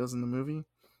 like she does in the movie.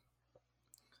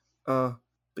 But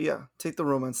yeah, take the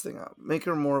romance thing out. Make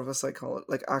her more of a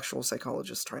actual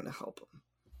psychologist trying to help him.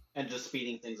 And just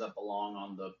speeding things up along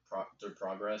on the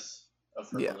progress of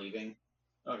her Yeah. believing.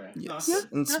 Okay. Yes, No,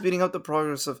 and speeding up the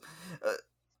progress of,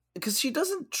 because she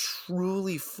doesn't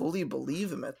truly fully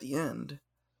believe him at the end.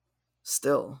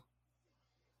 Still,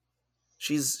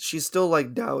 she's still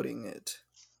like doubting it.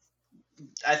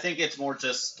 I think it's more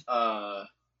just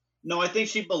no, I think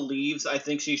she believes. I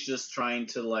think she's just trying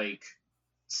to like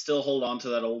still hold on to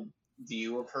that old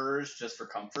view of hers just for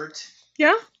comfort.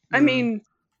 Yeah, I mean,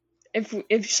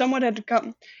 if someone had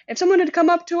come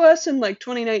up to us in like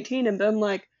 2019 and been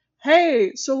like,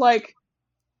 "Hey, so like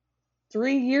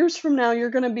 3 years from now you're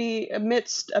gonna be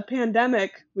amidst a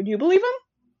pandemic," would you believe them?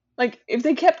 Like, if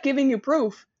they kept giving you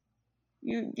proof,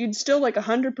 you'd still like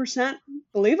 100%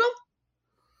 believe them?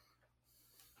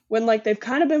 When like they've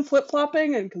kind of been flip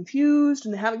flopping and confused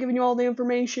and they haven't given you all the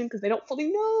information because they don't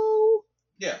fully know.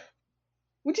 Yeah.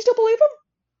 Would you still believe them?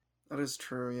 That is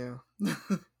true, yeah.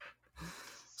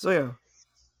 So yeah,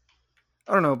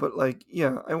 I don't know, but like,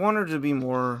 yeah, I want her to be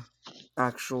more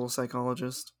actual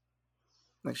psychologist,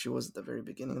 like she was at the very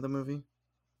beginning of the movie,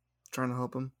 trying to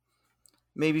help him.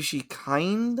 Maybe she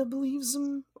kind of believes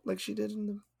him like she did in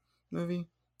the movie.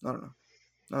 I don't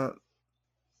know.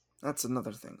 That's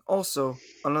another thing. Also,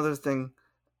 another thing,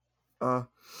 the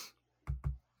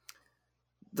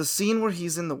scene where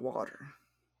he's in the water.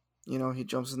 He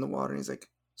jumps in the water and he's like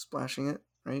splashing it,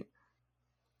 right?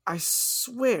 I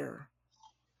swear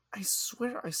I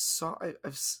saw.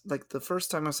 I've like the first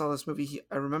time I saw this movie.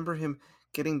 I remember him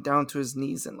getting down to his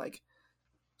knees and like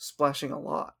splashing a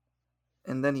lot,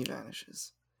 and then he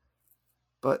vanishes.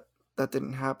 But that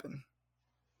didn't happen.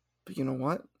 But you know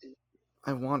what?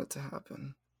 I want it to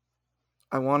happen.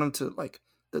 I want him to, like,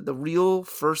 the real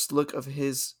first look of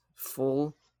his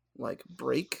full, like,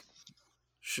 break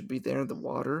should be there in the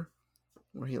water,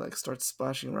 where he, like, starts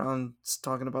splashing around,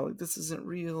 talking about, like, this isn't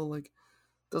real, like,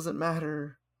 doesn't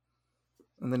matter,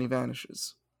 and then he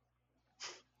vanishes.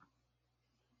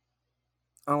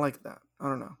 I like that. I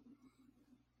don't know.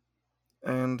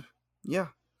 And yeah,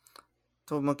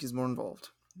 12 Monkeys more involved.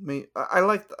 I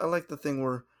like the thing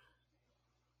where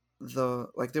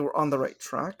they were on the right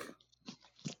track,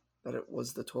 that it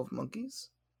was the 12 Monkeys,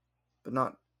 but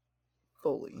not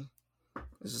fully.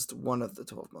 It's just one of the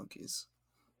 12 Monkeys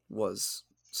was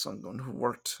someone who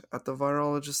worked at the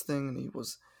virologist thing, and he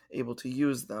was able to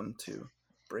use them to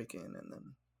break in and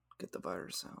then get the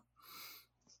virus out.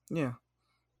 Yeah,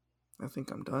 I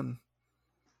think I'm done.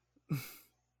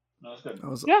 No, that's good.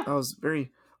 I was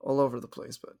very all over the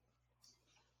place, but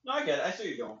no, I get it. I see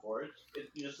what you're going for.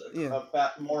 It's just Yeah.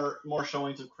 more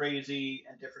showings of crazy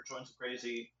and different showings of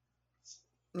crazy.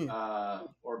 Yeah.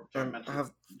 Or And mentally, I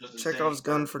have just Chekhov's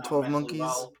insane, gun or for not 12 mentally Monkeys.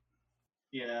 well.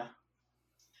 Yeah.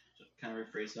 Just kind of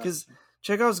rephrase that. Because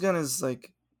Chekhov's gun is,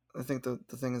 like, I think the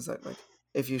thing is that, like,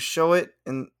 if you show it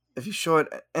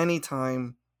at any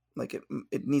time, like,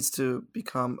 it needs to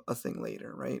become a thing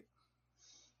later, right?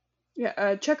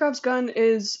 Yeah, Chekhov's gun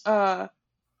is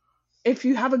if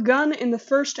you have a gun in the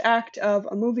first act of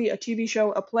a movie, a TV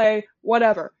show, a play,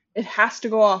 whatever, it has to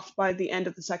go off by the end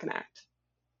of the second act.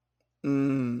 Or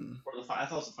I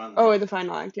thought it was the final. Oh, the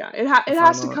final act. Yeah, it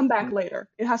has to come back later.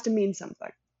 It has to mean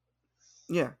something.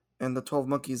 Yeah, and the 12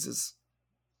 Monkeys is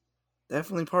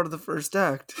definitely part of the first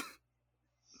act.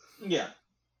 Yeah.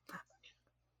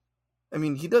 I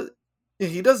mean, he does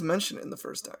mention it in the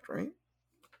first act, right?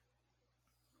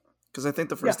 Because I think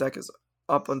the first act is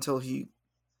up until he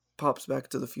pops back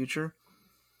to the future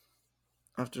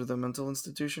after the mental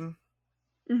institution.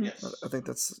 Mm-hmm. Yes. I think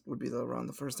would be around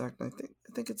the first act. And I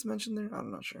think it's mentioned there. I'm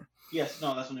not sure. Yes,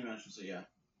 no, that's when he mentions it. Yeah.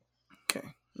 Okay.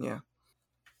 Yeah.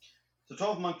 So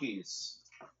 12 Monkeys.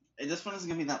 This one isn't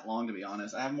gonna be that long, to be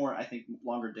honest. I have more, I think,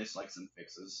 longer dislikes than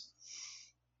fixes,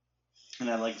 and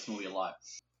I like this movie a lot.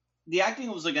 The acting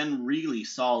was, again, really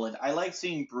solid. I like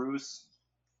seeing Bruce.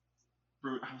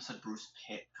 I almost said Bruce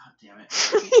Pitt. God damn it.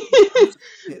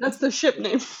 That's the ship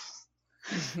name.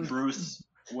 Bruce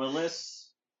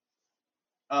Willis.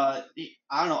 I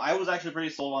don't know. I was actually pretty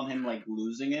sold on him, like,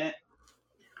 losing it.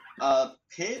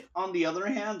 Pitt, on the other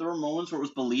hand, there were moments where it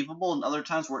was believable, and other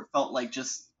times where it felt like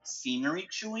just scenery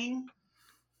chewing.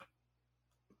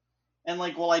 And,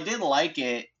 like, while I did like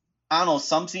it, I don't know,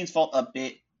 some scenes felt a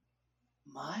bit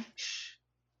much.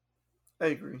 I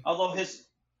agree. Although his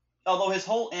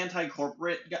whole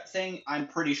anti-corporate thing, I'm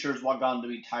pretty sure is what got him to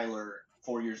be Tyler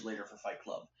 4 years later for Fight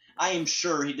Club. I am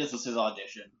sure this was his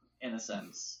audition, in a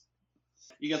sense.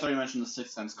 You guys already mentioned the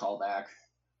Sixth Sense callback.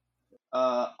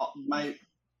 My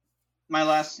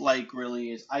last like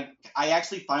really is I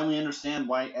actually finally understand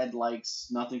why Ed likes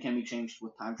Nothing Can Be Changed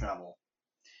with time travel.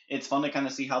 It's fun to kind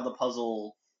of see how the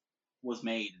puzzle was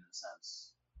made, in a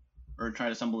sense, or try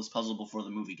to assemble this puzzle before the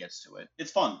movie gets to it.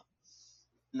 It's fun.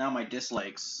 Now my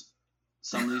dislikes.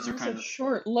 Some of these are kind of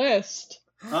short list.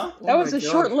 Huh? That was a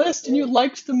short list, and you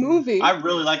liked the movie. I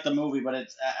really liked the movie, but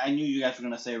I knew you guys were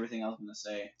gonna say everything I was gonna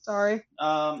say. Sorry.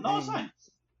 No, it's fine.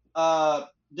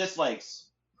 Dislikes.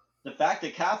 The fact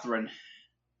that Catherine.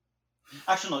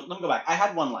 Actually, no. Let me go back. I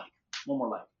had one more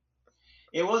like.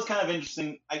 It was kind of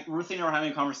interesting. Ruthie and I were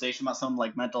having a conversation about some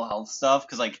like mental health stuff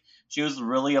because like she was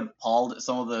really appalled at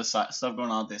some of the stuff going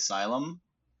on at the asylum.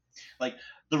 Like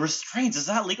the restraints, is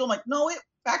that legal? I'm like, no,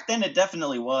 back then it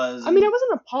definitely was. I mean, I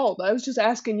wasn't appalled. I was just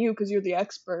asking you because you're the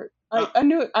expert. I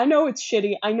know it's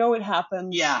shitty. I know it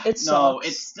happens. Yeah, it sucks.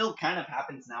 It still kind of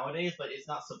happens nowadays, but it's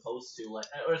not supposed to. Like,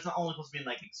 or it's not only supposed to be in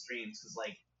like extremes because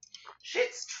like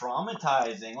shit's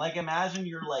traumatizing. Like, imagine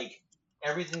you're like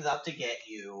everything's out to get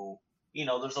you. You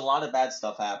know, there's a lot of bad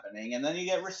stuff happening, and then you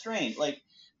get restrained. Like,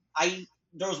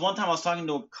 there was one time I was talking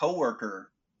to a coworker,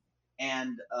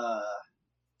 and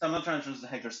I'm not trying to turn this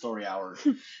into Hector Story Hour,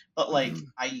 but like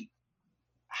I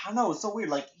don't know, it's so weird.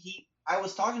 Like I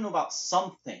was talking to him about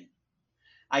something.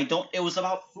 It was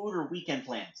about food or weekend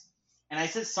plans, and I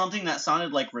said something that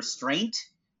sounded like restraint,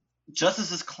 just as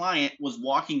his client was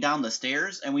walking down the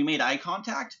stairs, and we made eye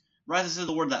contact. Right as I said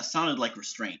the word that sounded like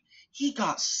restraint. He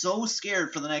got so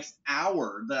scared for the next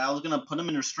hour that I was gonna put him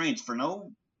in restraints for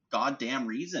no goddamn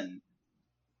reason.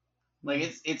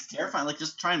 Like it's terrifying. Like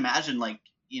just try and imagine like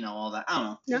all that. I don't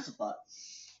know. Yeah. Just a thought.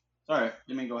 Sorry,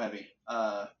 didn't mean to go heavy.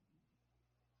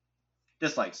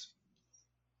 Dislikes.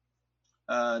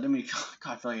 Didn't mean.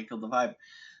 God, I feel like I killed the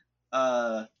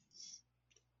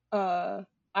vibe.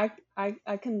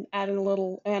 I can add in a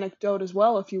little anecdote as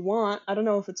well if you want. I don't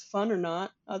know if it's fun or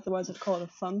not. Otherwise, I'd call it a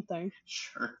fun thing.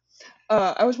 Sure.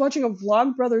 I was watching a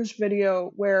Vlogbrothers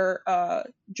video where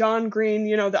John Green,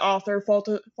 the author, Fault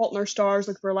in Our Stars,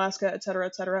 like for Alaska,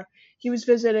 etc., he was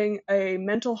visiting a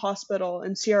mental hospital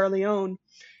in Sierra Leone,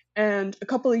 and a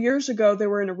couple of years ago they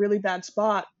were in a really bad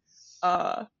spot.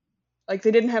 Like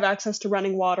they didn't have access to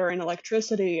running water and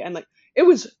electricity, and like it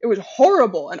was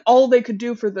horrible. And all they could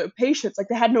do for the patients, like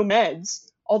they had no meds.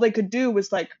 All they could do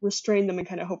was like restrain them and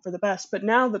kind of hope for the best. But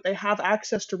now that they have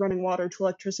access to running water, to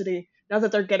electricity, now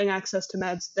that they're getting access to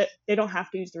meds, they don't have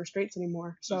to use the restraints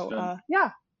anymore. So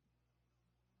yeah,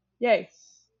 yay.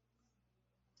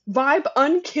 Vibe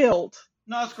unkilled.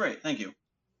 No, that's great. Thank you.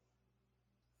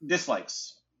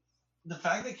 Dislikes. The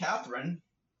fact that Catherine,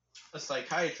 a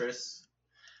psychiatrist,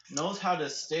 knows how to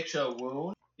stitch a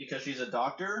wound because she's a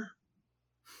doctor,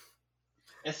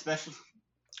 especially.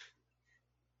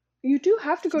 You do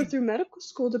have to go through medical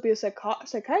school to be a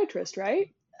psychiatrist,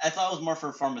 right? I thought it was more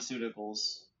for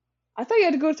pharmaceuticals. I thought you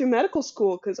had to go through medical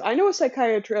school, because I know a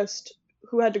psychiatrist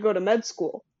who had to go to med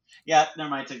school. Yeah, never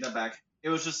mind, take that back. It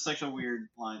was just such a weird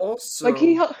line. Also,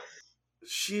 like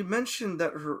she mentioned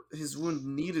that his wound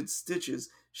needed stitches.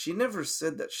 She never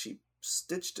said that she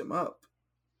stitched him up.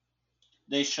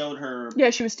 They showed her.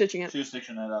 Yeah, she was stitching it. She was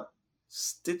stitching it up.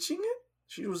 Stitching it?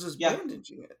 She was just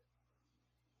bandaging it.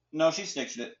 No, she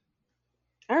stitched it.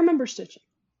 I remember stitching.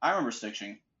 I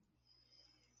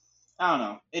don't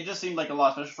know. It just seemed like a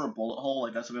lot, especially for a bullet hole.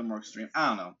 Like, that's a bit more extreme. I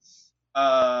don't know.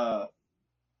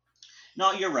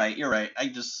 No, you're right. You're right.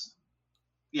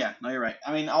 Yeah, no, you're right.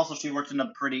 I mean, also, she worked in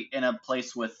a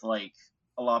place with, like,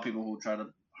 a lot of people who try to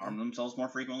harm themselves more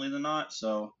frequently than not,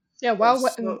 so. Yeah,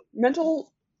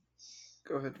 mental.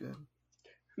 Go ahead.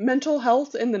 Mental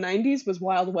health in the 90s was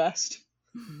Wild West.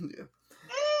 Yeah.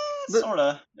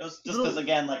 Sorta. It was just because,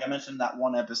 again, like I mentioned in that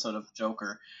one episode of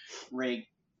Joker, Reagan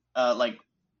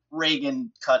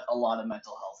cut a lot of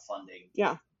mental health funding.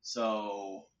 Yeah.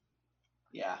 So,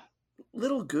 yeah.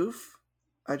 Little goof,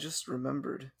 I just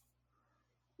remembered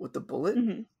with the bullet.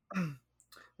 Mm-hmm.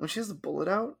 When she has the bullet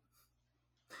out,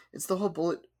 it's the whole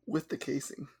bullet with the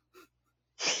casing.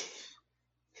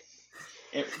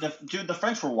 Dude, the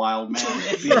French were wild, man.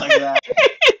 It'd be like that.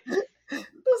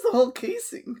 That's the whole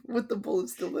casing with the bullet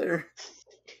still there.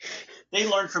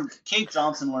 Kate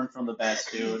Johnson learned from the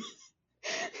best, dude.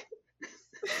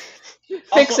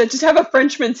 Fix it. Just have a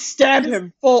Frenchman stab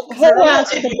him whole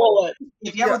ass with a bullet.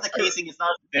 If you have with the casing, it's not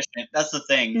efficient. That's the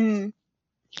thing. Mm.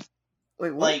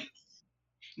 Wait, what? Like,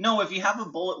 no, if you have a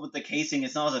bullet with the casing,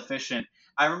 it's not as efficient.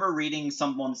 I remember reading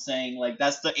someone saying, like,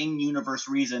 that's the in-universe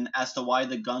reason as to why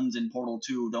the guns in Portal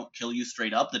 2 don't kill you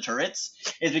straight up, the turrets,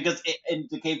 is because in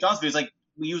the Cave Johnson is like,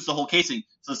 we use the whole casing,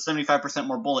 so 75%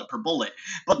 more bullet per bullet.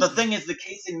 But the thing is, the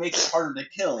casing makes it harder to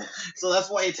kill, so that's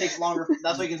why it takes longer.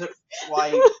 That's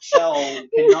why Shell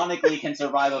canonically can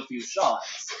survive a few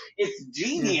shots. It's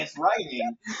genius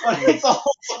writing, but it's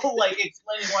also like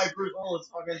explaining why Bruce Willis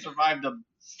fucking survived a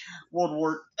World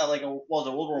War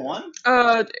One?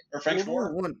 Or French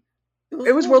War? One.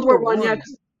 It was World War One, yeah.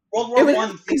 World War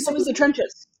One. Because it was the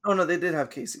trenches. Oh no, they did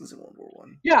have casings in World War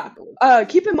One. Yeah.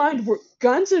 Keep in mind,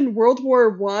 guns in World War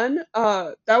One.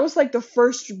 That was like the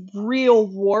first real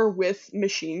war with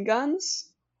machine guns,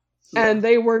 and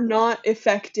they were not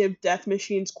effective death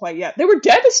machines quite yet. They were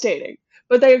devastating,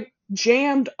 but they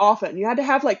jammed often. You had to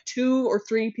have like 2 or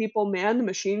 3 people man the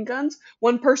machine guns.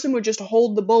 One person would just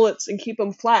hold the bullets and keep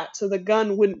them flat so the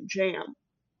gun wouldn't jam.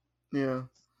 Yeah.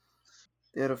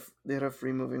 They had a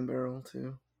free moving barrel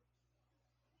too.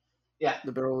 Yeah.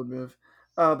 The barrel would move.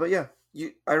 But yeah,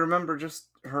 I remember just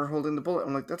her holding the bullet.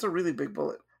 I'm like, that's a really big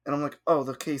bullet. And I'm like, oh,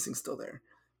 the casing's still there.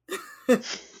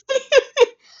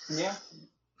 Yeah.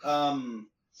 Oh,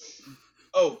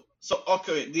 so,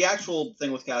 okay, the actual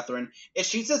thing with Catherine is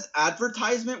she says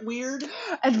advertisement weird.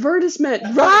 Advertisement,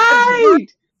 right!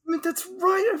 That's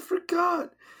right, I forgot.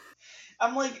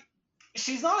 I'm like,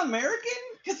 she's not American?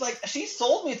 Because, like, she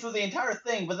sold me through the entire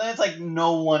thing, but then it's like,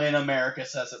 no one in America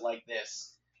says it like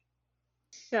this.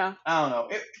 Yeah. I don't know.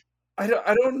 I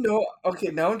don't know. Okay,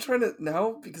 now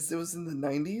because it was in the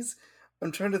 90s,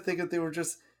 I'm trying to think if they were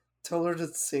just tell her to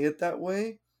say it that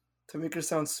way to make her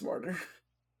sound smarter.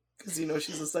 Because,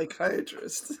 she's a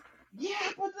psychiatrist. Yeah,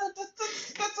 but that's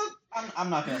I'm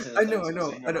not going to say that. I know.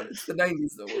 It's the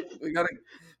 90s, though. We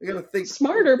gotta think.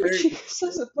 Smarter, but she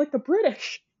says it like the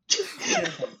British. Yeah.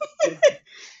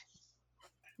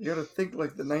 You gotta think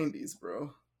like the 90s,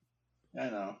 bro. I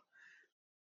know.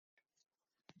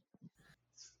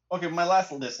 Okay, my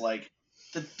last dislike.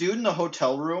 The dude in the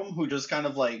hotel room who just kind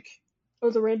of like... Oh,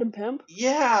 the random pimp?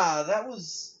 Yeah, that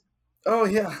was... Oh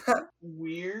yeah.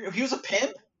 Weird. If he was a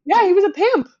pimp, Yeah, he was a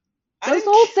pimp. I That's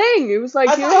the didn't. whole thing. It was like,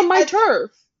 I you're thought on my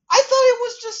turf. I thought it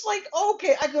was just like,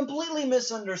 okay, I completely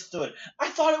misunderstood. I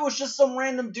thought it was just some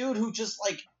random dude who just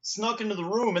like snuck into the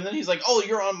room, and then he's like, "Oh,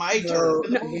 you're on my turf," No,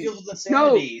 because the movie he, deals with No,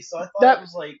 insanity. So I thought it that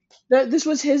was like, this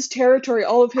was his territory.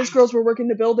 All of his I, girls were working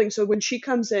the building, so when she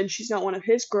comes in, she's not one of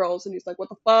his girls, and he's like, "What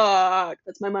the fuck?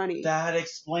 That's my money." that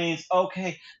explains.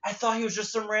 Okay, I thought he was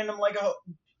just some random like a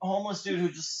homeless dude who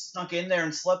just snuck in there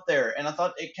and slept there, and I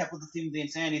thought it kept with the theme of the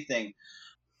insanity thing.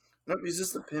 nope, he's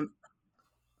just a pimp.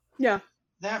 Yeah.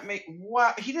 That made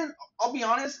wow. He didn't. I'll be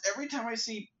honest. Every time I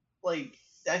see like,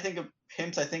 I think of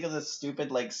pimps, I think of the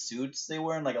stupid like suits they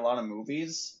wear in like a lot of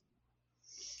movies.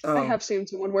 I Oh, have seen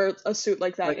someone wear a suit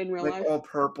like that in real like life. all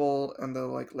purple and the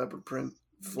like leopard print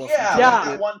fluffy Yeah, Yeah. like jacket.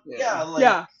 that one. Yeah, like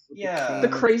Yeah, With yeah. the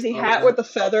cane crazy and hat all with the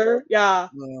feather. Yeah,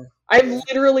 that. I've Yeah.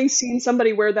 literally seen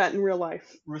somebody wear that in real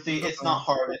life. Ruthie, Yeah. it's not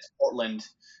hard. It's Portland.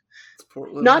 It's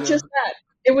Portland. Not Yeah. just that.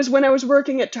 It was when I was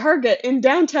working at Target in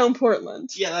downtown Portland.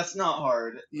 Yeah, that's not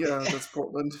hard. Yeah, that's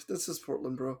Portland. This is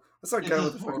Portland, bro. I saw a It's guy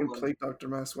just with a fucking Portland. plate doctor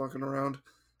mask walking around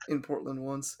in Portland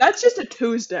once. That's just a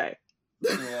Tuesday.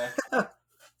 Yeah.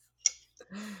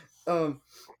 What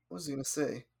was I gonna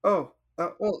say? Oh,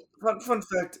 well, fun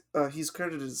fact. He's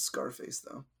credited as Scarface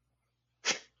though,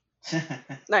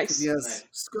 because Nice. he has Nice.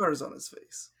 scars on his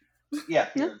face. Yeah.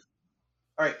 Yeah.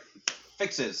 All right.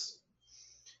 Fixes.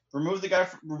 Remove the guy.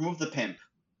 Remove the pimp.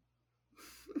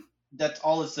 That's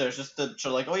all it's there. It's just to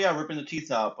show, like, oh yeah, ripping the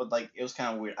teeth out, but like it was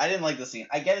kind of weird. I didn't like the scene.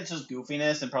 I get it's just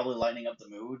goofiness and probably lightening up the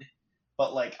mood,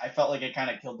 but like I felt like it kind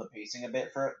of killed the pacing a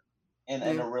bit for it, and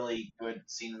Yeah. a really good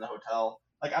scene in the hotel.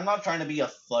 Like I'm not trying to be a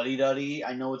fuddy duddy.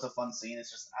 I know it's a fun scene. It's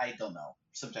just I don't know,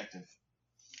 subjective.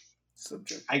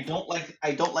 Subject. I don't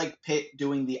like Pitt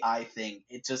doing the eye thing.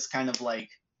 It's just kind of like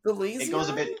The lazy. it goes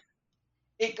a eye? bit.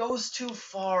 It goes too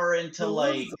far into I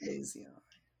love like. the lazy eye.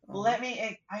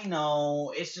 I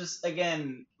know, it's just,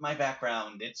 again, my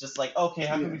background. It's just like, okay,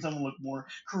 how can we someone look more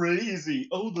crazy?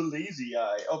 Oh, the lazy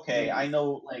eye. Okay, Yeah. I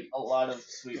know, like, a lot of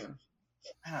sweet. Yeah.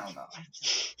 I don't know.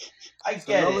 I So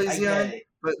get no it. I lazy get eye?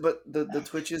 it. But the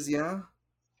twitches, yeah.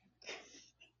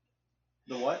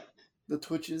 The what? The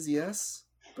twitches, yes.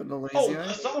 But no lazy Oh,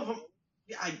 eye. some of them.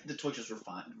 Yeah, the twitches were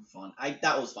fun.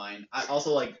 That was fine. I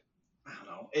also like. I don't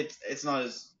know. It's not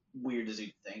as weird as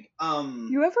you'd think.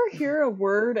 You ever hear a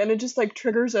word and it just like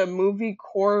triggers a movie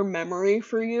core memory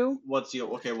for you? What's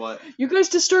your okay? What? You guys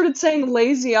just started saying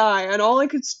lazy eye, and all I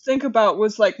could think about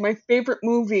was like my favorite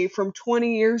movie from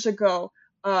 20 years ago,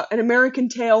 An American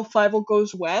Tail, Fievel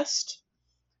Goes West.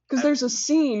 Because there's a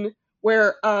scene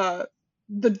where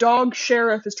the dog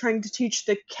sheriff is trying to teach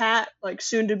the cat, like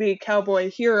soon to be cowboy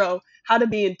hero, how to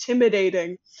be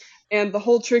intimidating, and the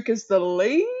whole trick is the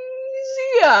lazy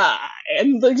eye,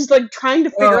 and he's like trying to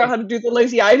figure out how to do the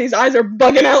lazy eye, and his eyes are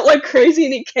bugging out like crazy,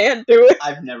 and he can't do it.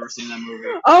 I've never seen that movie.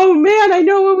 Oh man, I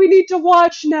know what we need to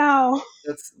watch now.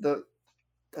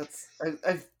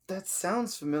 That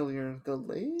sounds familiar. The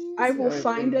lazy. I will eye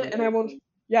find thing. it, and I will.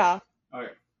 Yeah.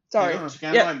 Okay. Sorry.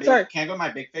 Can Yeah, sorry. I go to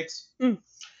my big fix? Mm.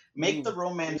 Make the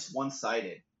romance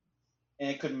one-sided, and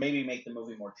it could maybe make the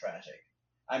movie more tragic.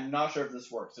 I'm not sure if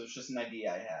this works. It was just an idea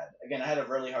I had. Again, I had a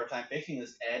really hard time fixing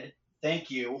this, Ed.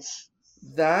 Thank you.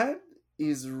 That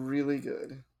is really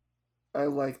good. I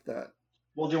like that.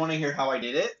 Well, do you want to hear how I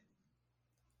did it?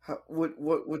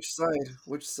 Which side?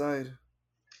 Which side?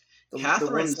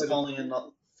 Catherine's one-sided- falling in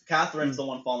love. Catherine's the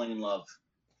one falling in love.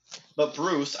 But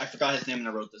Bruce, I forgot his name and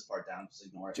I wrote this part down, just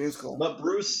ignore it. James Cole. But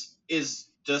Bruce is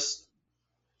just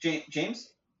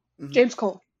James? Mhm. James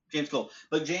Cole. James Cole.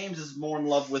 But James is more in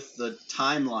love with the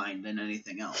timeline than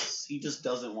anything else. He just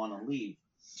doesn't want to leave.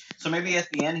 So maybe at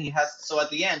the end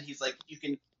he's like, you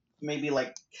can maybe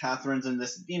like Catherine's in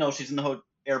this, she's in the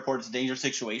airport's dangerous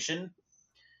situation,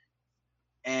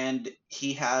 and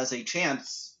he has a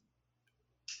chance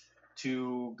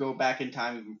to go back in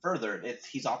time even further.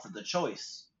 He's offered the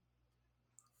choice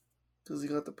Because he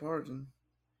got the pardon.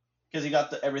 because he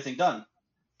got everything done.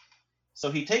 So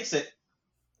he takes it.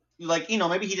 Like,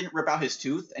 maybe he didn't rip out his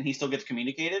tooth and he still gets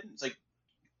communicated. It's like,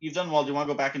 you've done well. Do you want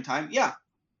to go back in time? Yeah.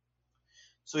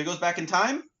 So he goes back in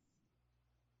time,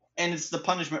 and it's the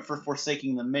punishment for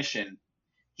forsaking the mission.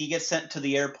 He gets sent to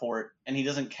the airport, and he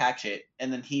doesn't catch it,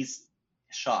 and then he's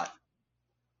shot.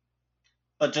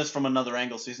 But just from another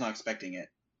angle, so he's not expecting it.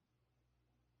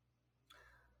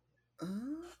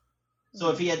 So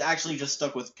if he had actually just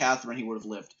stuck with Catherine, he would have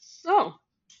lived. Oh.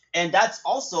 And that's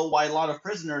also why a lot of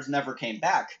prisoners never came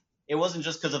back. It wasn't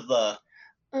just because of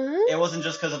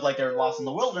like they're lost in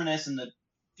the wilderness in the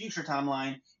future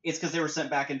timeline. It's because they were sent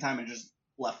back in time and just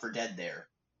left for dead there,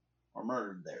 or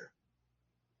murdered there.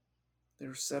 They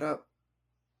were set up.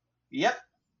 Yep.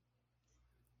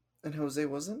 And Jose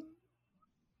wasn't?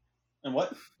 And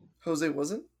what? Jose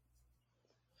wasn't?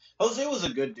 Jose was a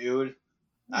good dude.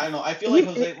 I don't know. I feel like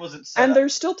Jose wasn't set And up.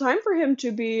 there's still time for him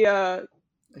to be A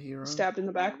hero? stabbed in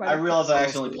the back by I the realized I Oh,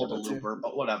 accidentally so pulled a yeah, that too. looper,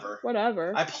 but whatever.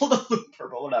 whatever. I pulled a looper,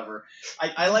 but whatever.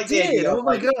 I like the Did! idea Oh of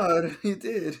my like god, he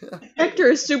did. Hector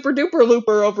is super duper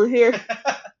looper over here.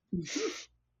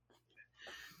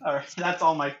 Alright, that's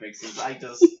all my fixes. I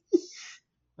just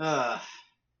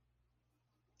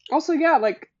Also, yeah,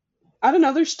 like, I don't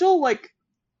know, there's still, like,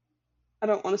 I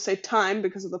don't want to say time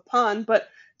because of the pun, but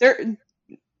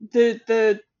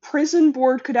the prison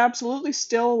board could absolutely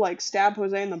still, like, stab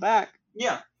Jose in the back.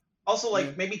 yeah. Also, like,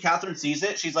 Yeah. maybe Catherine sees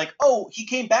it. She's like, oh, he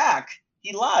came back.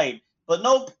 He lied. But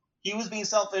nope, he was being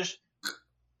selfish.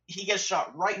 He gets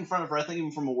shot right in front of her. I think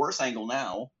even from a worse angle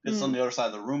now. It's on the other side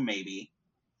of the room, maybe.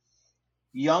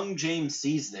 Young James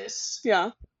sees this. Yeah.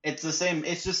 It's the same.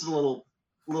 It's just a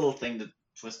little thing to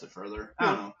twist it further. I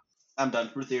don't know. I'm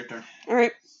done. Ruthie, your turn. All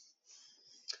right.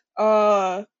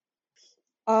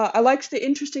 I liked the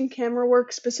interesting camera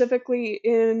work, specifically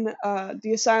in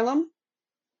the asylum,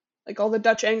 like all the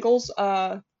Dutch angles.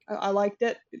 I liked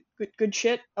it. Good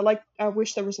shit. I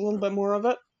wish there was a little bit more of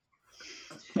it.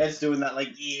 Ed's doing that like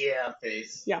yeah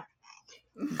face. Yeah.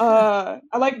 I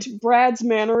liked Brad's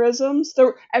mannerisms.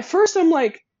 At first I'm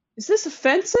like, is this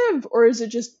offensive or is it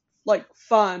just like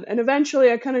fun? And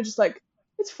eventually I kind of just like,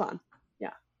 it's fun.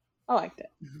 Yeah, I liked it.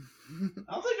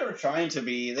 I don't think they were trying to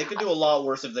be. They could do a lot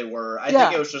worse if they were. I Yeah.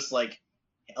 think it was just like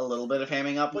a little bit of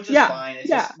hamming up, which is Yeah, fine. It's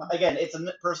yeah. just, again, it's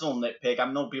a personal nitpick.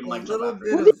 I know people A might jump little after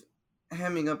bit it. of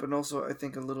hamming up, and also I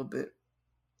think a little bit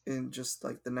in just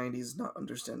like the 90s not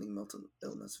understanding mental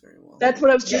illness very well. That's what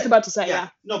I was just about to say. Yeah.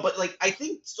 No, but like I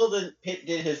think still that Pitt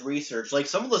did his research. Like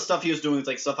some of the stuff he was doing is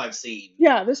like stuff I've seen.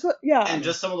 Yeah. Yeah. And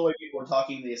just some of the way people were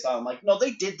talking in the asylum, like, no,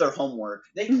 they did their homework.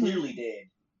 They Mhm. clearly did.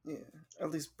 Yeah, at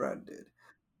least Brad did.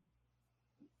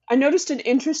 I noticed an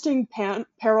interesting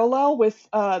parallel with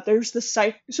there's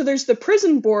the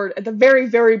prison board at the very,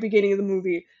 very beginning of the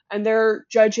movie, and they're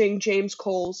judging James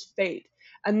Cole's fate.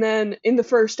 And then in the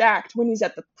first act, when he's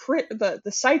at the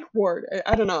psych ward,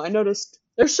 I don't know, I noticed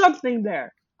there's something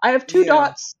there. I have two Yeah.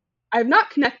 dots. I have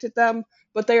not connected them,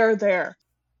 but they are there.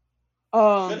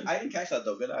 Good. I didn't catch that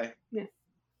though. Good eye.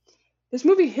 This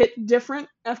movie hit different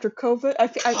after COVID.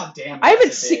 God damn. I haven't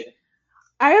yes, it seen- did.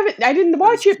 I didn't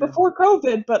watch That's it true. before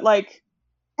COVID, but like,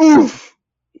 oof.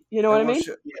 You know what I mean?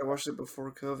 I watched it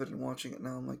before COVID, and watching it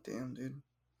now, I'm like, damn, dude.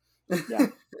 Yeah.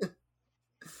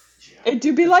 It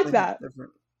do be like Definitely that.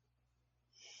 different.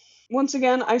 Once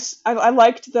again, I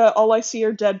liked the all I see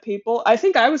are dead people. I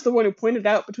think I was the one who pointed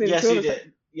out between Yes, the two you of us.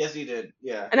 did. Yes, you did.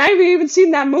 Yeah. And I haven't even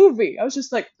seen that movie. I was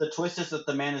just like, The twist is that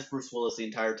the man is Bruce Willis the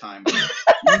entire time.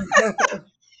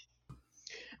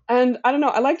 and I don't know,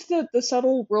 I liked the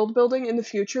subtle world building in the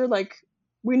future. Like,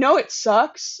 we know it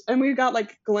sucks, and we got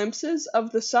like glimpses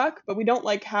of the suck, but we don't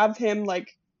like have him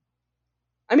like.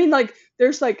 I mean, like,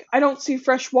 there's like, I don't see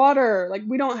fresh water. Like,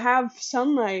 we don't have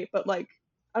sunlight, but like,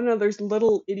 I don't know, there's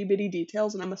little itty bitty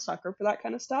details, and I'm a sucker for that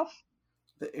kind of stuff.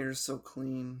 The air's so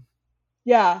clean.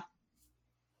 Yeah.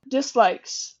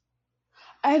 Dislikes.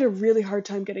 I had a really hard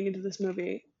time getting into this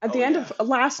movie. At the end of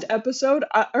last episode,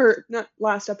 or not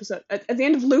last episode, at the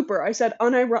end of Looper, I said,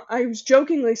 I was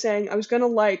jokingly saying I was going to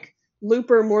like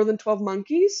Looper more than 12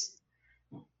 Monkeys.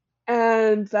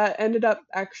 And that ended up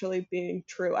actually being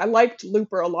true. I liked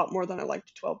Looper a lot more than I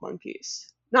liked 12 Monkeys.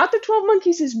 Not that 12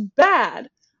 Monkeys is bad,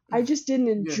 I just didn't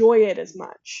enjoy it as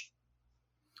much.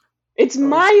 It's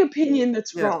my opinion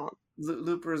that's wrong.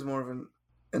 Looper is more of an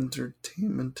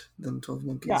entertainment than 12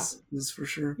 Monkeys is for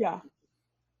sure. Yeah.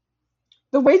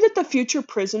 The way that the future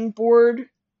prison board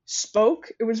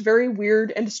spoke, it was very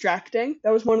weird and distracting.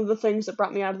 That was one of the things that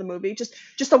brought me out of the movie. Just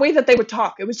the way that they would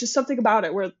talk. It was just something about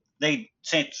it where They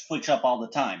switch up all the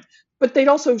time. but they'd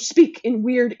also speak in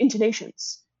weird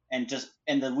intonations. And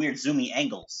the weird zoomy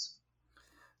angles.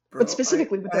 Bro, But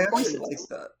specifically with their I actually voices.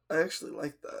 like that. I actually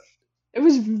like that. It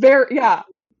was very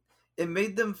It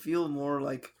made them feel more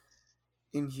like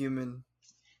inhuman.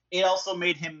 It also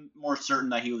made him more certain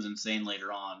that he was insane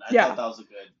later on. I Yeah. thought that was a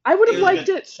good. I would have was a liked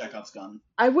good it. Chekhov's gun.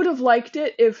 I would have liked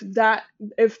it if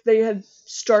they had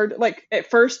started like at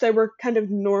first they were kind of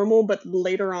normal, but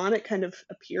later on it kind of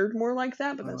appeared more like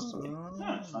that. But that's just me.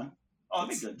 Yeah, it's fine. Oh,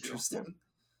 that'd be good too. Interesting.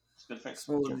 It's a good fix.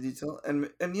 Smaller detail, and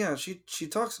yeah, she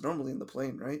talks normally in the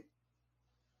plane, right?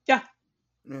 Yeah.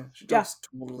 Yeah, she talks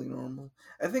totally normal.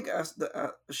 I think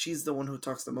she's the one who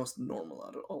talks the most normal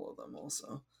out of all of them,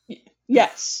 also.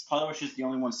 Yes. Probably was just the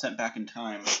only one sent back in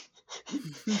time.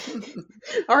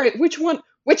 All right. Which one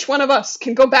Which one of us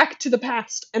can go back to the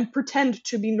past and pretend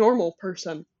to be normal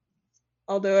person?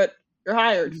 I'll do it. You're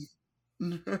hired.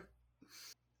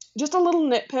 Just a little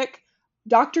nitpick.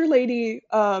 Dr. Lady,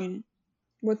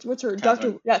 what's her?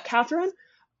 Catherine. Catherine.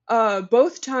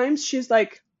 Both times she's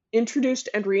like introduced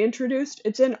and reintroduced.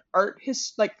 It's in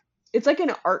it's like in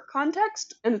an art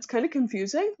context, and it's kind of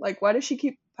confusing. Like, why does she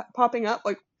keep popping up?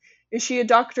 Like, is she a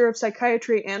doctor of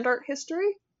psychiatry and art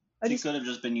history? She could have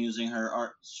just been using her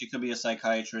art. She could be a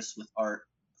psychiatrist with art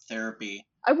therapy,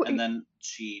 and then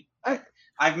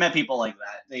I've met people like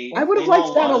that. I would have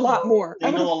liked that a lot more.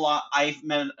 They know a lot. I've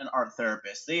met an art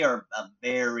therapist. They are a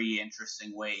very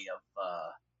interesting way of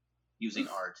using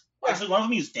art. Actually, one of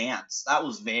them used dance. That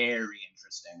was very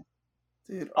interesting.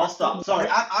 Dude, I'll stop. Sorry,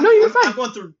 you're fine.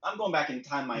 I'm going back in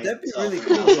time. That'd be really Now,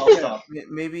 cool. so I'll stop.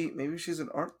 Maybe she's an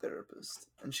art therapist,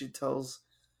 and she tells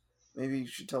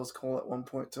Cole at one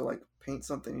point to like paint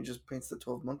something. He just paints the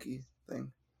 12 monkey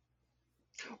thing.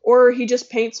 Or he just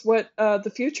paints what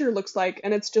the future looks like,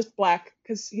 and it's just black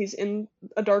because he's in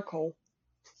a dark hole.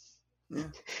 Yeah.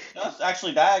 That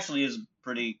actually is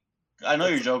pretty. I know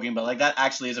you're joking, but like that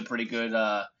actually is a pretty good.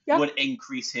 Would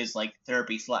increase his like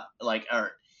therapy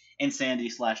or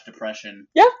insanity / depression.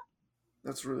 Yeah.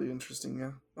 That's really interesting.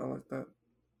 Yeah, I like that.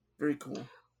 Very cool.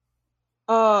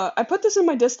 I put this in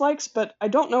my dislikes, but I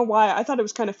don't know why. I thought it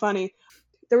was kind of funny.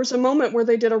 There was a moment where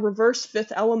they did a reverse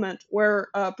Fifth Element where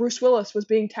Bruce Willis was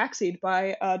being taxied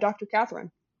by Dr.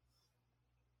 Catherine.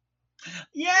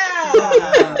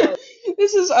 Yeah!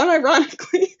 This is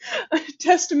unironically a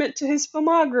testament to his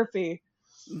filmography.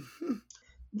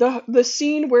 The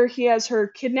scene where he has her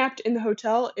kidnapped in the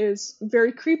hotel is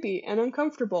very creepy and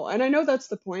uncomfortable, and I know that's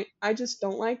the point. I just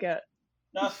don't like it.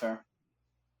 No, that's fair.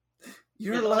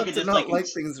 You're allowed to not like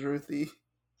things, Ruthie.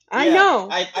 I know.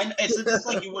 It's just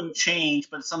like you wouldn't change,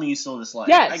 but it's something you still dislike.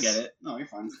 Yes. I get it. No, you're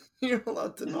fine. You're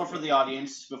allowed to. It's more for the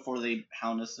audience before they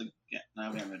hound us again.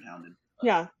 No, we haven't been hounded. But.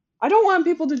 Yeah. I don't want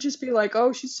people to just be like,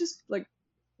 oh, she's just like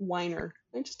whiner.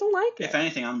 I just don't like it. If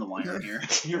anything, I'm the whiner here.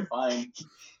 You're fine.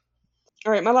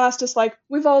 All right, my last dislike.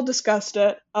 We've all discussed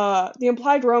it. The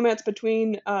implied romance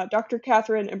between Dr.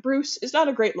 Catherine and Bruce is not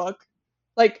a great look.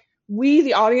 Like, we,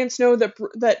 the audience, know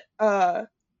that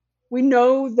we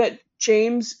know that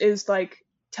James is like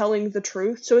telling the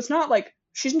truth. So it's not like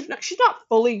she's not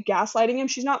fully gaslighting him.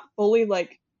 She's not fully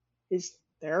like his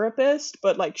therapist,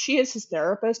 but like she is his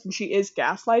therapist and she is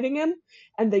gaslighting him,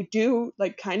 and they do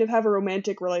like kind of have a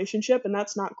romantic relationship, and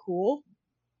that's not cool.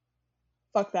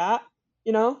 Fuck that,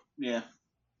 you know? Yeah.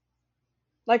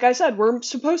 Like I said, we're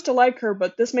supposed to like her,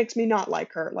 but this makes me not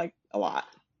like her like a lot.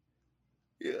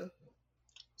 Yeah.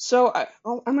 So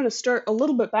I'm going to start a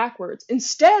little bit backwards.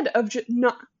 Instead of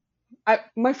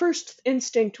my first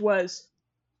instinct was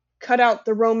cut out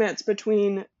the romance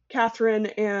between Catherine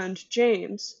and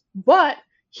James. But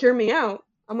hear me out.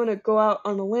 I'm going to go out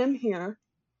on a limb here.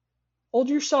 Hold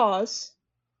your saws.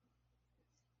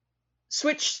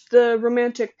 Switch the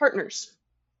romantic partners.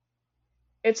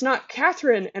 It's not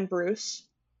Catherine and Bruce.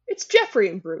 It's Jeffrey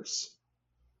and Bruce.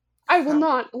 I will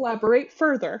not elaborate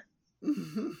further.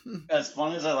 As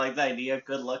fun as I like the idea,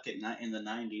 good luck in the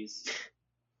 90s.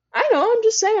 I know, I'm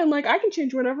just saying, like, I can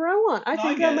change whatever I want. I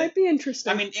think that might be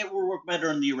interesting. I mean, it will work better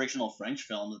in the original French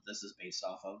film that this is based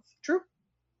off of. True.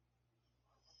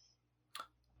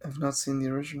 I've not seen the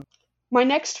original. My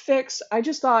next fix, I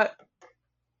just thought,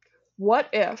 what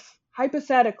if,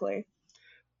 hypothetically,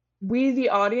 we, the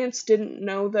audience, didn't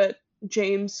know that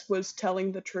James was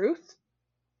telling the truth?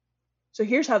 So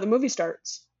here's how the movie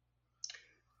starts.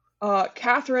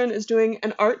 Catherine is doing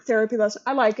an art therapy lesson.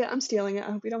 I like it. I'm stealing it.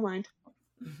 I hope you don't mind.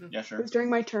 Yeah, sure. It's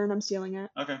during my turn. I'm stealing it.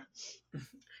 Okay.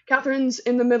 Catherine's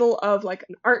in the middle of like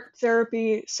an art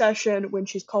therapy session when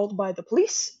she's called by the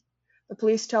police. The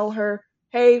police tell her,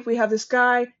 hey, we have this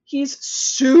guy. He's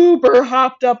super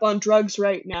hopped up on drugs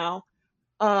right now.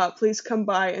 Please come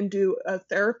by and do a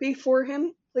therapy for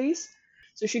him, please.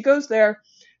 So she goes there.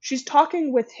 She's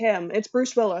talking with him. It's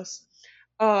Bruce Willis.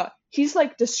 He's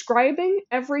like describing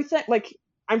everything. Like,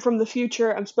 I'm from the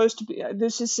future.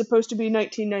 This is supposed to be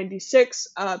 1996.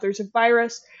 There's a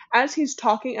virus. As he's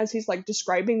talking, as he's like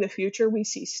describing the future, we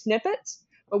see snippets,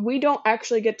 but we don't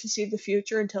actually get to see the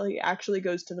future until he actually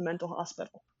goes to the mental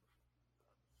hospital.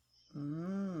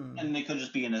 And they could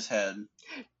just be in his head.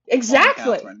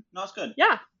 Exactly. No, it's good.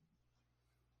 Yeah.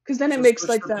 Because then it makes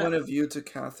like the that point of view to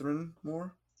Catherine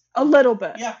more. a little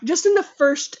bit. Yeah. Just in the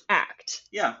first act.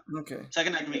 Yeah. Okay.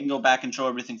 Second act, we can go back and show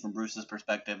everything from Bruce's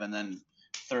perspective, and then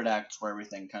third act where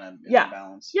everything kind of is in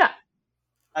balance. Yeah.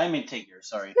 I didn't mean to take yours.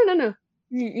 Sorry. No.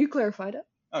 You clarified it.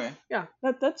 Okay. Yeah.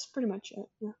 That's pretty much it.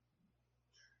 Yeah.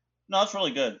 No, it's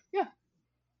really good. Yeah.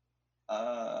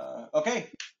 Okay,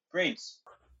 grades.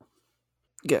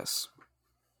 Yes,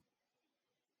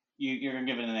 You're gonna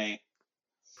give it an A.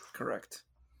 correct.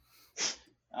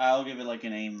 I'll give it like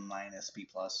an A minus, B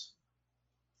plus.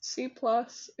 C+.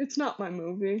 It's not my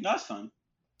movie. No, it's fun.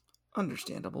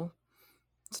 Understandable.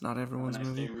 It's not everyone's Have a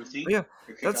nice movie. day, Ruthie. But yeah,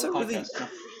 You're kicked that's out a of the really podcast.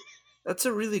 that's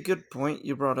a really good point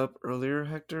you brought up earlier,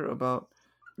 Hector, about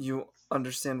you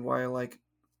understand why like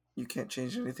you can't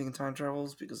change anything in time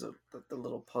travels because of the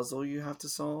little puzzle you have to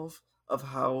solve of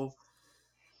how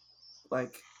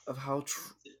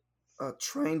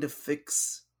trying to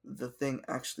fix the thing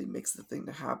actually makes the thing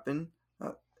to happen.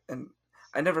 And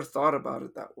I never thought about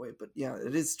it that way, but yeah,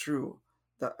 it is true.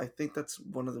 That I think that's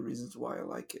one of the reasons why I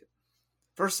like it.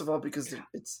 First of all, because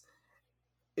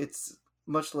it's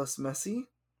much less messy,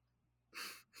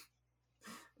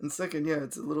 and second, yeah,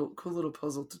 it's a cool little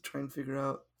puzzle to try and figure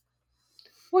out.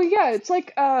 Well, yeah, it's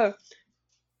like the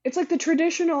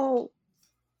traditional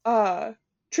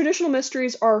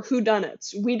mysteries are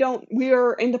whodunits. We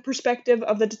are in the perspective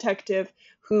of the detective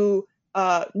who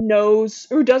doesn't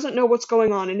know what's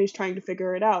going on and who's trying to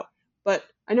figure it out. But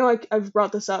I know I've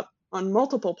brought this up on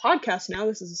multiple podcasts now.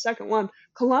 This is the second one.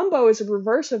 Columbo is a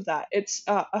reverse of that. It's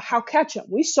how catch 'em.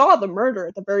 We saw the murder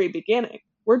at the very beginning.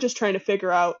 We're just trying to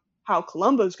figure out how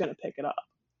Columbo's going to pick it up.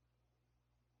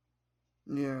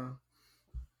 Yeah.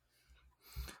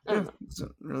 I don't Yeah, know. it's a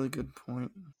really good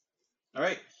point. All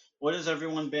right. What has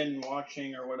everyone been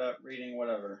watching or whatever, reading,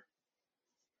 whatever?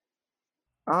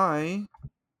 I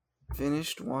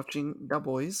finished watching The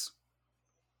Boys.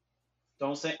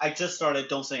 Don't say. I just started.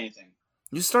 Don't say anything.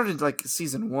 You started like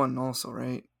season 1 also,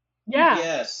 right? Yeah.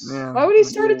 Yes. Yeah. Why would he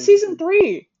start at season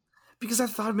 3? Because I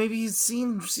thought maybe he's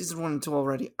seen season 1 and 2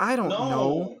 already. I don't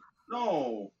know.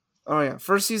 No. Oh yeah,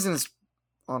 first season is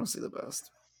honestly the best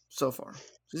so far.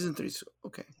 Season 3's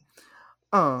okay.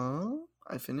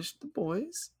 I finished The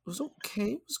Boys. It was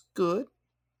okay. It was good.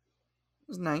 It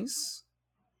was nice.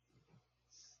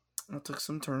 I took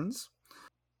some turns.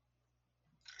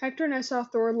 Hector and I saw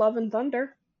Thor: Love and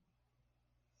Thunder.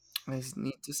 I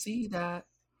need to see that.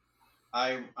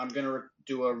 I'm gonna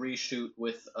do a reshoot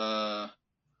with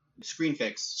Screen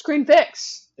Fix. Screen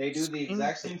Fix. They do the Screen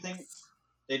exact same Fix. thing.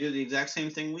 They do the exact same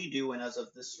thing we do, and as of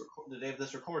the day of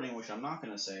this recording, which I'm not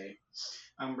gonna say,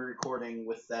 I'm recording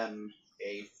with them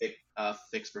a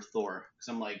fix for Thor because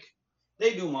I'm like,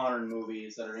 they do modern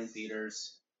movies that are in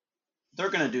theaters. They're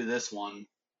gonna do this one,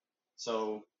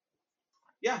 so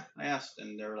yeah, I asked,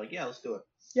 and they were like, yeah, let's do it.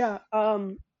 Yeah.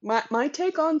 My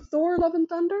take on Thor: Love and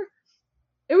Thunder,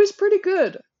 it was pretty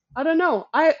good. I don't know.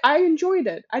 I enjoyed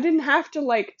it. I didn't have to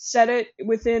like set it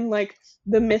within like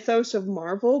the mythos of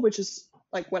Marvel, which is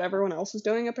like what everyone else is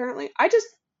doing apparently.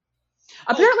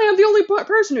 Apparently I'm the only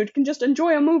person who can just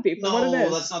enjoy a movie for what it No,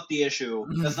 is. that's not the issue.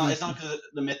 It's not because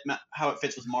the myth how it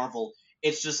fits with Marvel.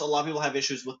 It's just a lot of people have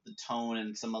issues with the tone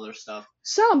and some other stuff.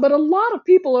 But a lot of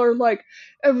people are like,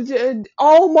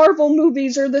 all Marvel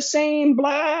movies are the same,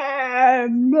 blah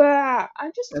blah.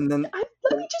 And then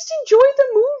let me just enjoy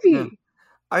the movie.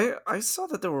 yeah. I saw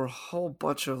that there were a whole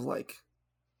bunch of like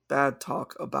bad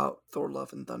talk about Thor: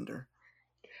 Love and Thunder.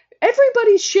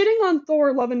 Everybody's shitting on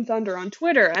Thor: Love and Thunder on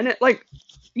Twitter, and it like,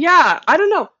 yeah, I don't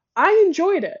know. I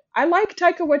enjoyed it. I like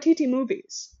Taika Waititi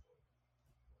movies.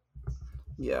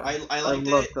 Yeah, I liked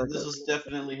love it. Taika. This was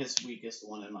definitely his weakest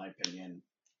one, in my opinion.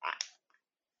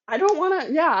 I don't want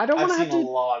to. Yeah, I don't want to have I've seen to.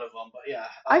 a lot of them, but yeah.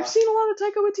 I've seen a lot of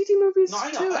Taika Waititi movies No,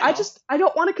 I know, too. I know. I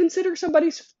don't want to consider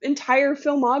somebody's entire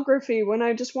filmography when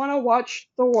I just want to watch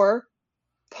Thor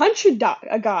punch a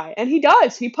guy, and he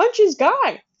does. He punches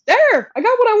guy. There, I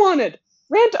got what I wanted.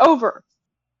 Rant over.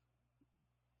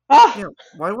 Ah. Yeah,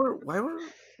 why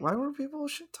were people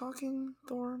shit talking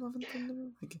Thor: Love and Thunder?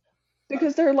 Like,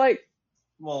 because they're like,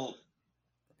 well,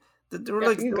 they were Yeah,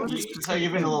 like, you they go. were just so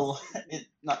you've been a little.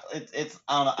 It's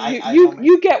I don't know.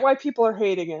 you get why people are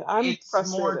hating it. I'm it's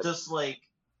frustrated. more just like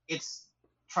it's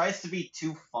tries to be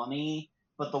too funny,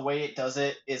 but the way it does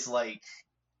it is like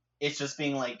it's just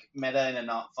being like meta in a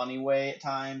not funny way at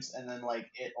times, and then like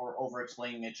it or over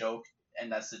explaining a joke,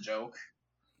 and that's the joke.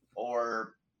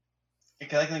 Or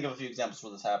because I can think of a few examples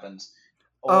where this happens.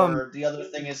 Or the other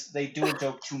thing is they do a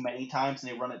joke too many times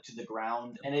and they run it to the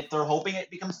ground, and they're hoping it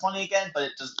becomes funny again, but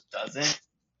it just doesn't.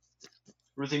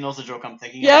 Ruthie knows the joke I'm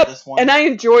thinking of at this one. And I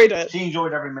enjoyed it. She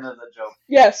enjoyed every minute of the joke.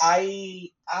 Yes. I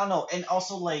don't know, and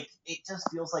also like it just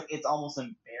feels like it's almost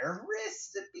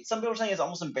embarrassed. Some people are saying it's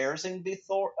almost embarrassing to be a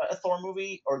Thor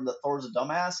movie, or that Thor's a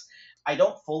dumbass. I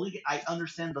don't fully. I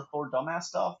understand the Thor dumbass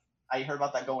stuff. I heard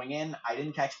about that going in. I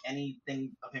didn't catch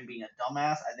anything of him being a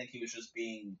dumbass. I think he was just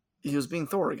being. He was being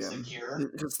Thor again.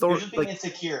 Insecure. Because Thor He was just being like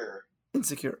insecure.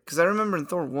 insecure. Because I remember in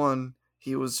Thor 1,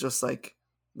 he was just like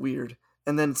weird.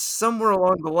 And then somewhere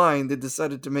along the line, they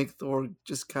decided to make Thor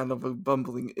just kind of a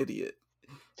bumbling idiot.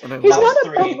 And He's That was not a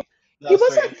three. bum- That He was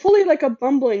wasn't three. fully like a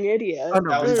bumbling idiot. I know,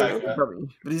 That but was he's Taika. just a dummy.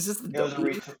 But he's just a It was a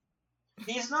dummy.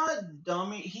 He's not a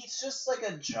dummy. He's just like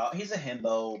a he's a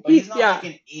himbo, but He- he's not yeah. like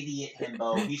an idiot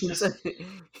himbo. He's He's just a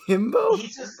himbo?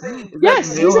 he's just Is Yes,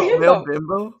 that he's a male himbo.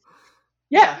 bimbo?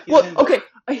 Yeah. he's a Well, himbo. okay.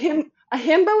 A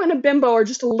himbo and a bimbo are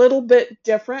just a little bit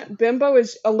different. Bimbo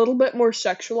is a little bit more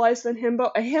sexualized than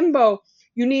himbo. A himbo,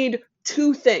 you need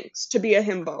two things to be a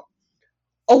himbo: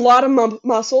 a lot of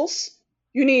muscles.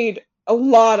 You need a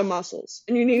lot of muscles,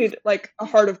 and you need like a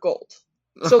heart of gold.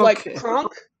 So like Okay.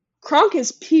 Kronk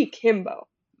is peak himbo.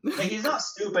 Like, he's not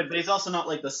stupid, but he's also not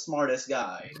like the smartest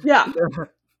guy. Yeah.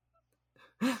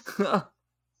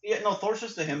 Yeah, no, Thor's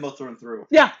just a himbo through and through.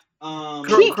 Yeah.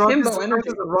 Peak Kronk himbo energy.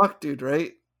 is a rock dude,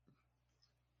 right?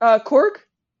 Korg?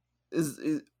 Is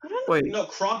I don't know. wait? No,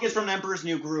 Kronk is from Emperor's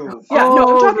New Groove. Yeah, no,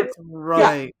 I'm talking- that's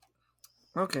right.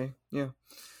 Okay, yeah.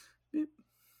 Beep.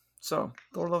 So,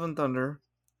 Thor: Love and Thunder,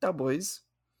 Cowboys.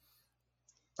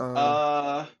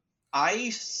 Well,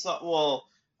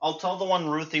 I'll tell the one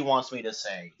Ruthie wants me to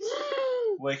say,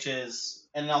 which is,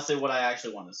 and then I'll say what I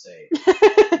actually want to say.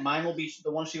 Mine will be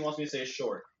the one she wants me to say is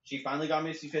short. She finally got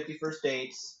me to see 50 First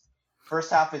Dates.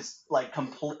 First half is like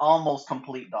almost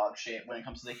complete dog shit when it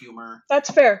comes to the humor. That's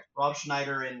fair. Rob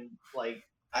Schneider and like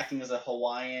acting as a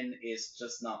Hawaiian is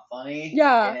just not funny.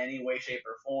 Yeah. In any way, shape,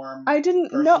 or form. I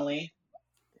didn't know. Personally,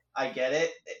 I get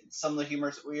it. Some of the humor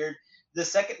is weird.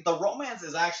 The romance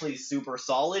is actually super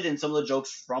solid, and some of the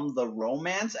jokes from the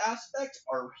romance aspect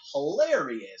are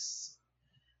hilarious.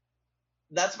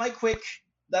 That's my quick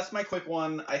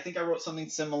one. I think I wrote something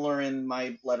similar in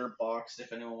my letterbox.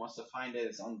 If anyone wants to find it,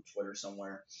 it's on Twitter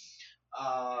somewhere.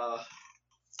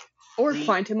 Or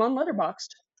find him on Letterboxd.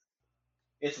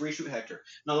 It's Reshoot Hector.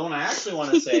 Now, the one I actually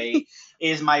want to say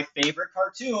is my favorite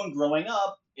cartoon growing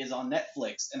up is on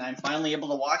Netflix, and I'm finally able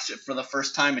to watch it for the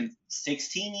first time in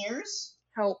 16 years.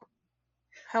 Help.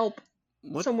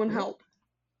 What- Someone what? help.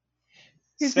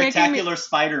 He's making me, Spectacular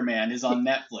Spider-Man is on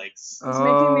Netflix. he's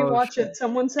making me Oh, watch shit. it.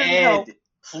 Someone send Ed, help.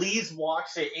 please watch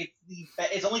it.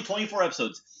 It's only 24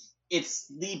 episodes. It's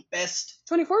the best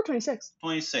 24 or 26?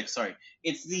 26. Sorry,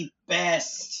 it's the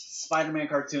best Spider-Man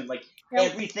cartoon. Like Help.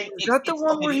 everything. Is that the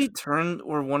one where okay,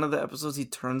 or one of the episodes he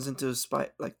turns into a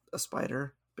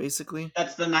spider, basically?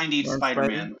 That's the 90s Man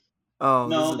Spider-Man. Oh,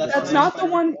 No, this is That's different. not the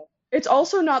one. It's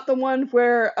also not the one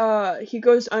where he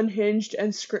goes unhinged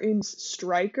and screams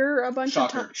 "Striker" a bunch of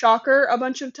Shocker. times. Shocker a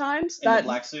bunch of times. In the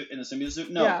black suit, in the symbiote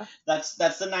suit. No, Yeah. that's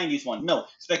the 90s one. No,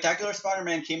 Spectacular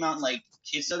Spider-Man came out in like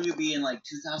Kids WB in like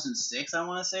 2006, I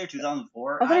want to say, or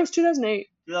 2004. I thought it was 2008.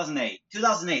 2008.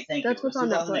 2008. Thank That's you. what's It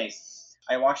was on 2008.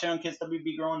 I watched it on Kids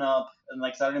WB growing up, and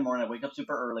like Saturday morning, I wake up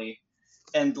super early,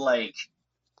 and like,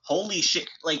 holy shit!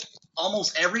 Like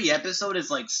almost every episode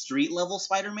is like street level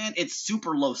Spider-Man. It's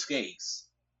super low stakes.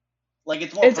 Like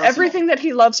it's more. It's personal. everything that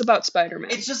he loves about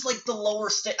Spider-Man. It's just like the lower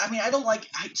state. I mean, I don't like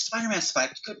Spider-Man.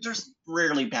 There's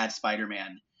rarely bad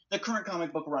Spider-Man. The current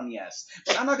comic book run, yes,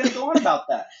 but I'm not going to go on about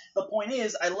that. The point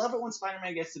is, I love it when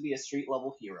Spider-Man gets to be a street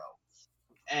level hero,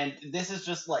 and this is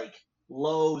just like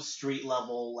low street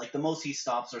level. Like the most he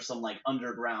stops are some like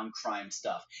underground crime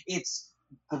stuff. It's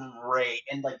great,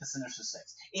 and like the Sinister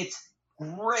Six, it's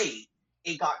great.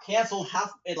 It got canceled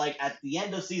at the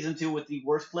end of season 2 with the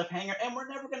worst cliffhanger, and we're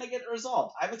never gonna get it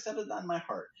resolved. I've accepted that in my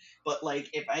heart. But like,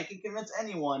 if I can convince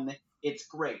anyone, it's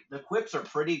great. The quips are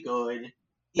pretty good.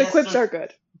 The quips are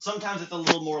good. Sometimes it's a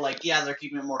little more like, yeah, they're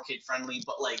keeping it more kid friendly,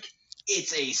 but like,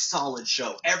 it's a solid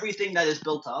show. Everything that is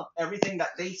built up, everything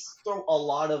that they throw a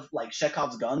lot of like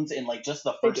Chekhov's guns in like just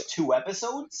the first 2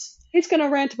 episodes. He's gonna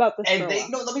rant about this. And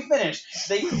let me finish.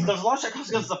 There's a lot of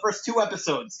Chekhov's guns in the first 2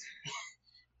 episodes.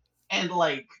 And,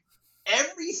 like,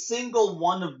 every single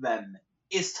one of them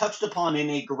is touched upon in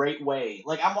a great way.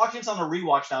 Like, I'm watching this on a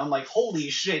rewatch now. I'm like, holy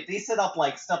shit. They set up,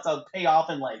 like, stuff that would pay off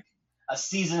in, like, a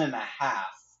season and a half.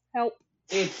 Help.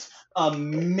 It's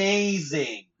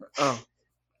amazing. Oh.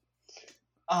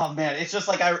 Oh, man. It's just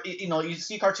like, you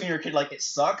see a cartoon, you're a kid, like, it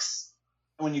sucks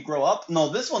when you grow up. No,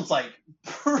 this one's, like,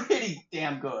 pretty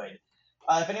damn good.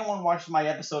 If anyone watched my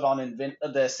episode on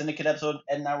the Syndicate episode,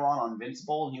 Ed and I were on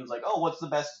Invincible, and he was like, "Oh, what's the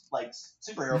best like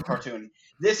superhero cartoon?"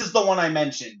 This is the one I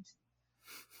mentioned.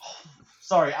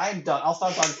 Sorry, I'm done. I'll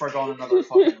stop talking before I go on another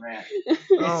fucking rant.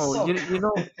 Oh,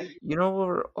 you know what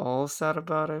we're all sad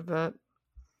about, I bet?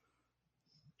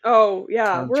 Oh yeah,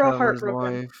 Tom we're all Trevor's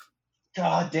heartbroken. wife.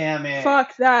 God damn it!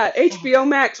 Fuck that. HBO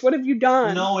Max, what have you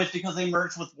done? No, it's because they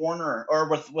merged with Warner or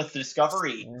with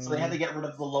Discovery, so they had to get rid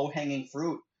of the low hanging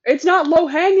fruit. It's not low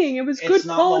hanging. It was good It's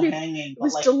not low quality. hanging, It but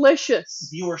was like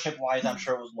delicious. viewership wise, I'm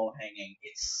sure it was low hanging.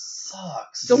 It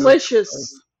sucks.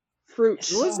 Delicious fruit.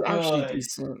 It's It was so actually good.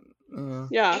 decent. Yeah.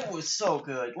 Yeah. It was so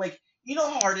good. Like, you know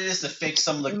how hard it is to fix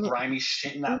some of the And it- grimy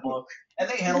shit in that book, and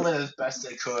they handled it as best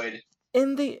they could.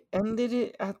 And they ended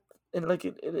it at it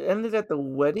ended at the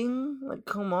wedding. Like,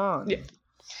 come on. Yeah.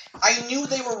 I knew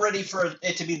they were ready for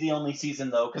it to be the only season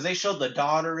though, because they showed the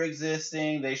daughter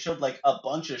existing. They showed like a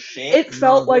bunch of shit. It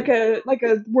felt like a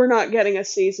we're not getting a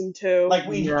season 2. Like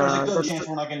there's a Yeah, good that's chance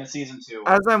we're not getting a season 2.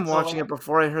 As I'm So, watching like, it,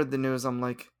 before I heard the news, I'm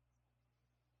like,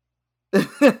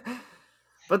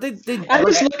 but they I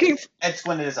was Ed- looking. Ed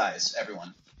squinted his eyes.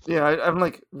 Everyone. yeah. I'm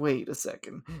like, wait a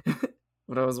second.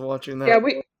 When I was watching that, Yeah,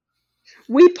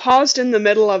 we paused in the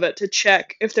middle of it to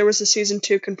check if there was a season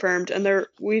 2 confirmed, and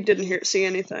we didn't see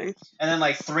anything. And then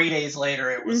like 3 days later,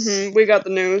 it was. We got the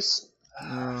news.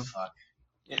 Yeah. Fuck.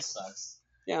 It sucks.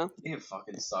 Yeah. It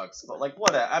fucking sucks. But like,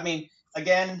 what? I mean,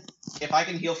 again, if I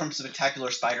can heal from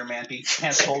Spectacular Spider-Man being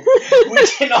canceled, we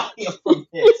cannot heal from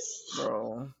this.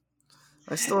 bro,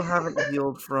 I still haven't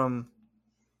healed from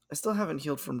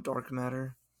Dark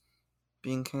Matter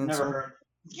being Never canceled. heard.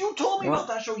 You told me What? about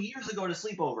that show years ago to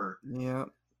sleepover. Yeah.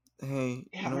 Hey,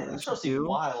 Yeah, you know man, what that you show should seems do?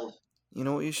 wild. You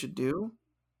know what you should do? You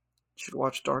should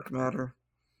watch Dark Matter.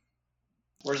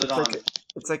 Where's it It's on? like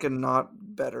it's like a not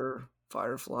better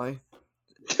Firefly.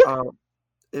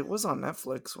 It was on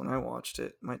Netflix when I watched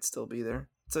it. Might still be there.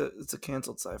 It's a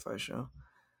canceled sci-fi show.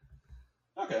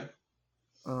 Okay.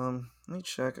 Let me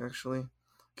check actually,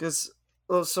 because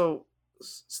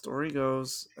story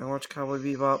goes, I watched Cowboy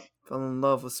Bebop, fell in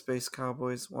love with Space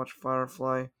Cowboys, watched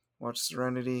Firefly, watched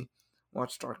Serenity,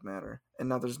 watched Dark Matter, and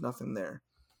now there's nothing there.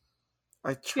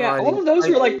 I tried. Yeah, all of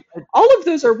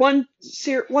those are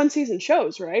one season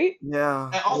shows, right?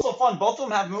 Yeah. And also fun. Both of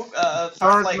them have Dark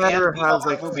Firefly Matter and has Bebop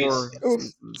like have 4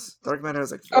 movies. seasons. Dark Matter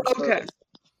has like 4 Oh, okay. seasons.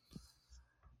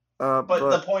 But But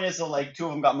the point is that like 2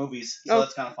 of them got movies, so Oh.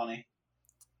 that's kind of funny.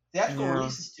 Theatrical Yeah.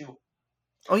 releases too.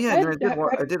 oh yeah, I- and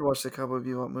I- I did watch the Cowboy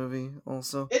Bebop movie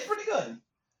also. It's pretty good.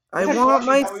 I I'm want watching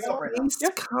my Cowboy Bebop right now.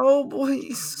 Space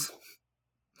Cowboys.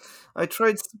 I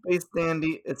tried Space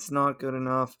Dandy. It's not good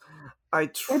enough. I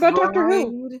tried. What about Doctor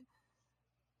Who?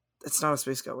 It's not a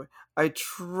Space Cowboy. I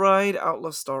tried Outlaw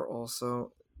Star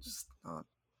also. Just not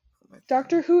my thing.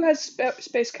 Doctor Who has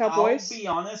Space Cowboys. I'll be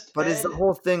honest, But Ed, is the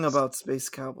whole thing about Space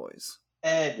Cowboys?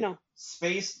 Ed, No.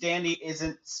 Space Dandy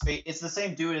isn't space. It's the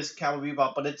same dude as Cowboy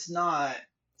Bebop, but it's not.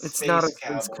 It's not a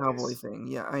Space Cowboys. Cowboy thing.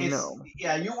 Yeah, I know.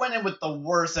 Yeah, you went in with the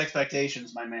worst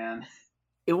expectations, my man.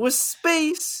 It was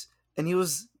space, and he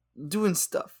was doing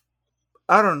stuff.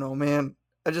 I don't know, man.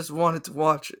 I just wanted to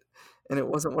watch it, and it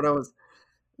wasn't what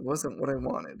I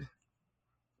wanted,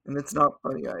 and it's not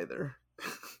funny either.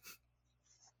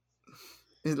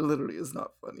 It literally is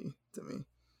not funny to me.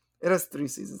 It has 3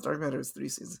 seasons. Dark Matter has 3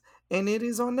 seasons, and it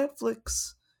is on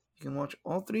Netflix. You can watch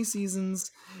all 3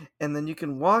 seasons, and then you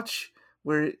can watch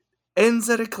where it ends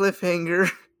at a cliffhanger.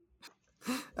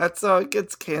 That's how it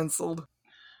gets canceled.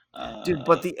 Dude,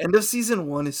 but the end of season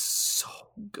 1 is so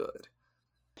good.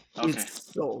 Okay.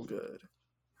 It's so good.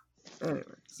 Anyways.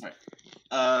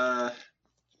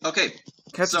 Okay.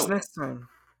 Catch us So- next time.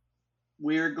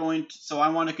 We're going to. So I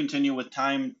want to continue with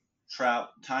time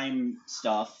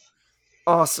stuff,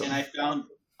 Awesome. and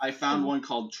I found one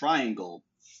called Triangle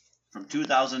from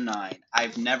 2009.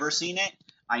 I've never seen it.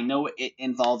 I know it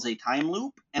involves a time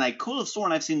loop, and I could have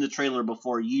sworn I've seen the trailer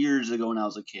before years ago when I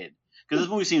was a kid. Because this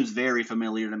movie seems very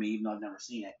familiar to me, even though I've never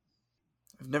seen it.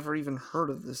 I've never even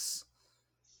heard of this.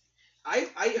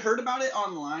 I heard about it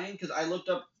online because I looked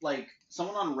up, like,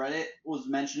 someone on Reddit was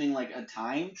mentioning, like, a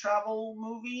time travel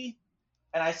movie,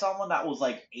 and I saw one that was,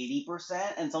 like,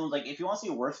 80%, and someone's like, if you want to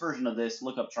see a worse version of this,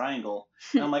 look up Triangle.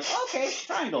 And I'm like, okay,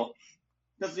 Triangle.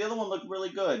 Because the other one looked really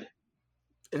good.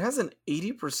 It has an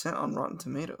 80% on Rotten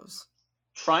Tomatoes.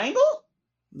 Triangle?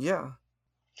 Yeah.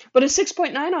 But a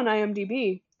 6.9 on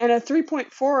IMDb and a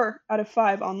 3.4 out of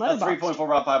 5 on A Letterboxd.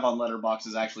 3.4 out of 5 on Letterboxd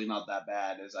is actually not that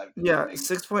bad, as I've been Yeah, reading.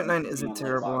 6.9 isn't on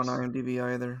terrible on Letterboxd. IMDb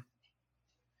either.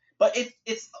 But it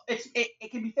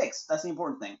can be fixed. That's the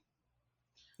important thing.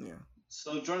 Yeah.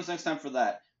 So join us next time for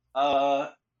that.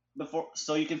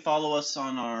 So you can follow us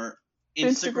on our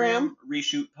Instagram.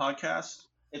 Reshoot Podcast.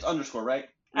 It's underscore, right?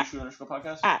 Reshoot underscore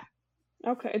podcast.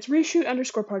 Okay, it's reshoot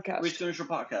underscore podcast. Reshoot underscore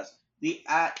podcast. The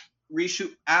at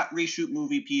reshoot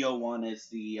movie PO1 is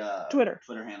the Twitter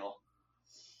handle.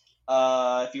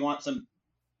 If you want some,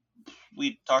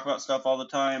 we talk about stuff all the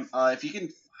time. If you can,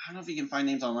 I don't know if you can find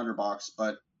names on Letterboxd,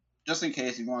 but just in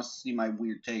case, if you want to see my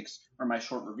weird takes or my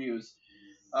short reviews,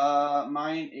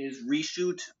 mine is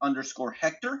reshoot underscore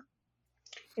Hector.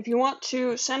 If you want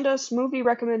to send us movie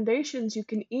recommendations, you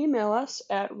can email us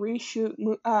at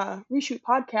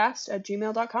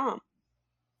reshootpodcast@gmail.com.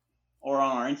 Or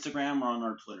on our Instagram or on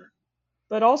our Twitter.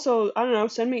 But also, I don't know,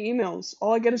 send me emails.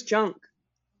 All I get is junk.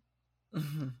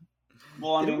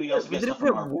 Well, I mean, we also get stuff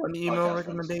from our one email podcast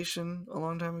recommendation a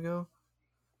long time ago.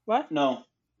 What? No,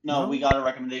 No? we got a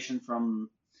recommendation from.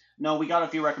 No, we got a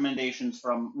few recommendations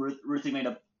from Ruthie made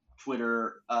a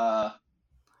Twitter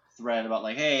thread about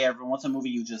like, hey, everyone, what's a movie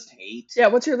you just hate? Yeah,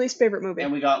 what's your least favorite movie?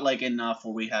 And we got like enough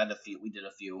where we had a few. We did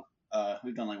a few.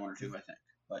 We've done like one or two, I think.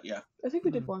 But yeah, I think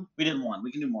we did one. we did one.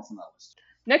 We can do more from that list.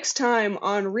 Next time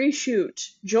on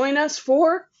Reshoot, join us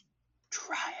for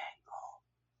Triangle.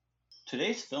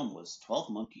 Today's film was 12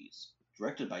 Monkeys,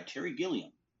 directed by Terry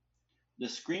Gilliam. The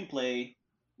screenplay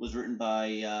was written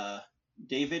by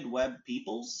David Webb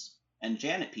Peoples and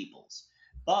Janet Peoples,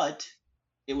 but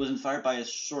it was inspired by a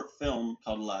short film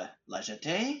called La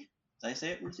Jetée. Did I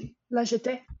say it, Ruthie? La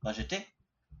Jetée. La Jetée,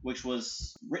 which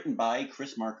was written by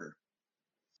Chris Marker.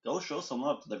 Go show some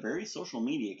love to their very social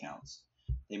media accounts.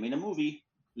 They made a movie.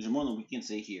 There's more than we can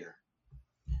say here.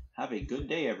 Have a good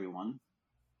day, everyone.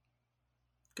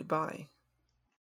 Goodbye.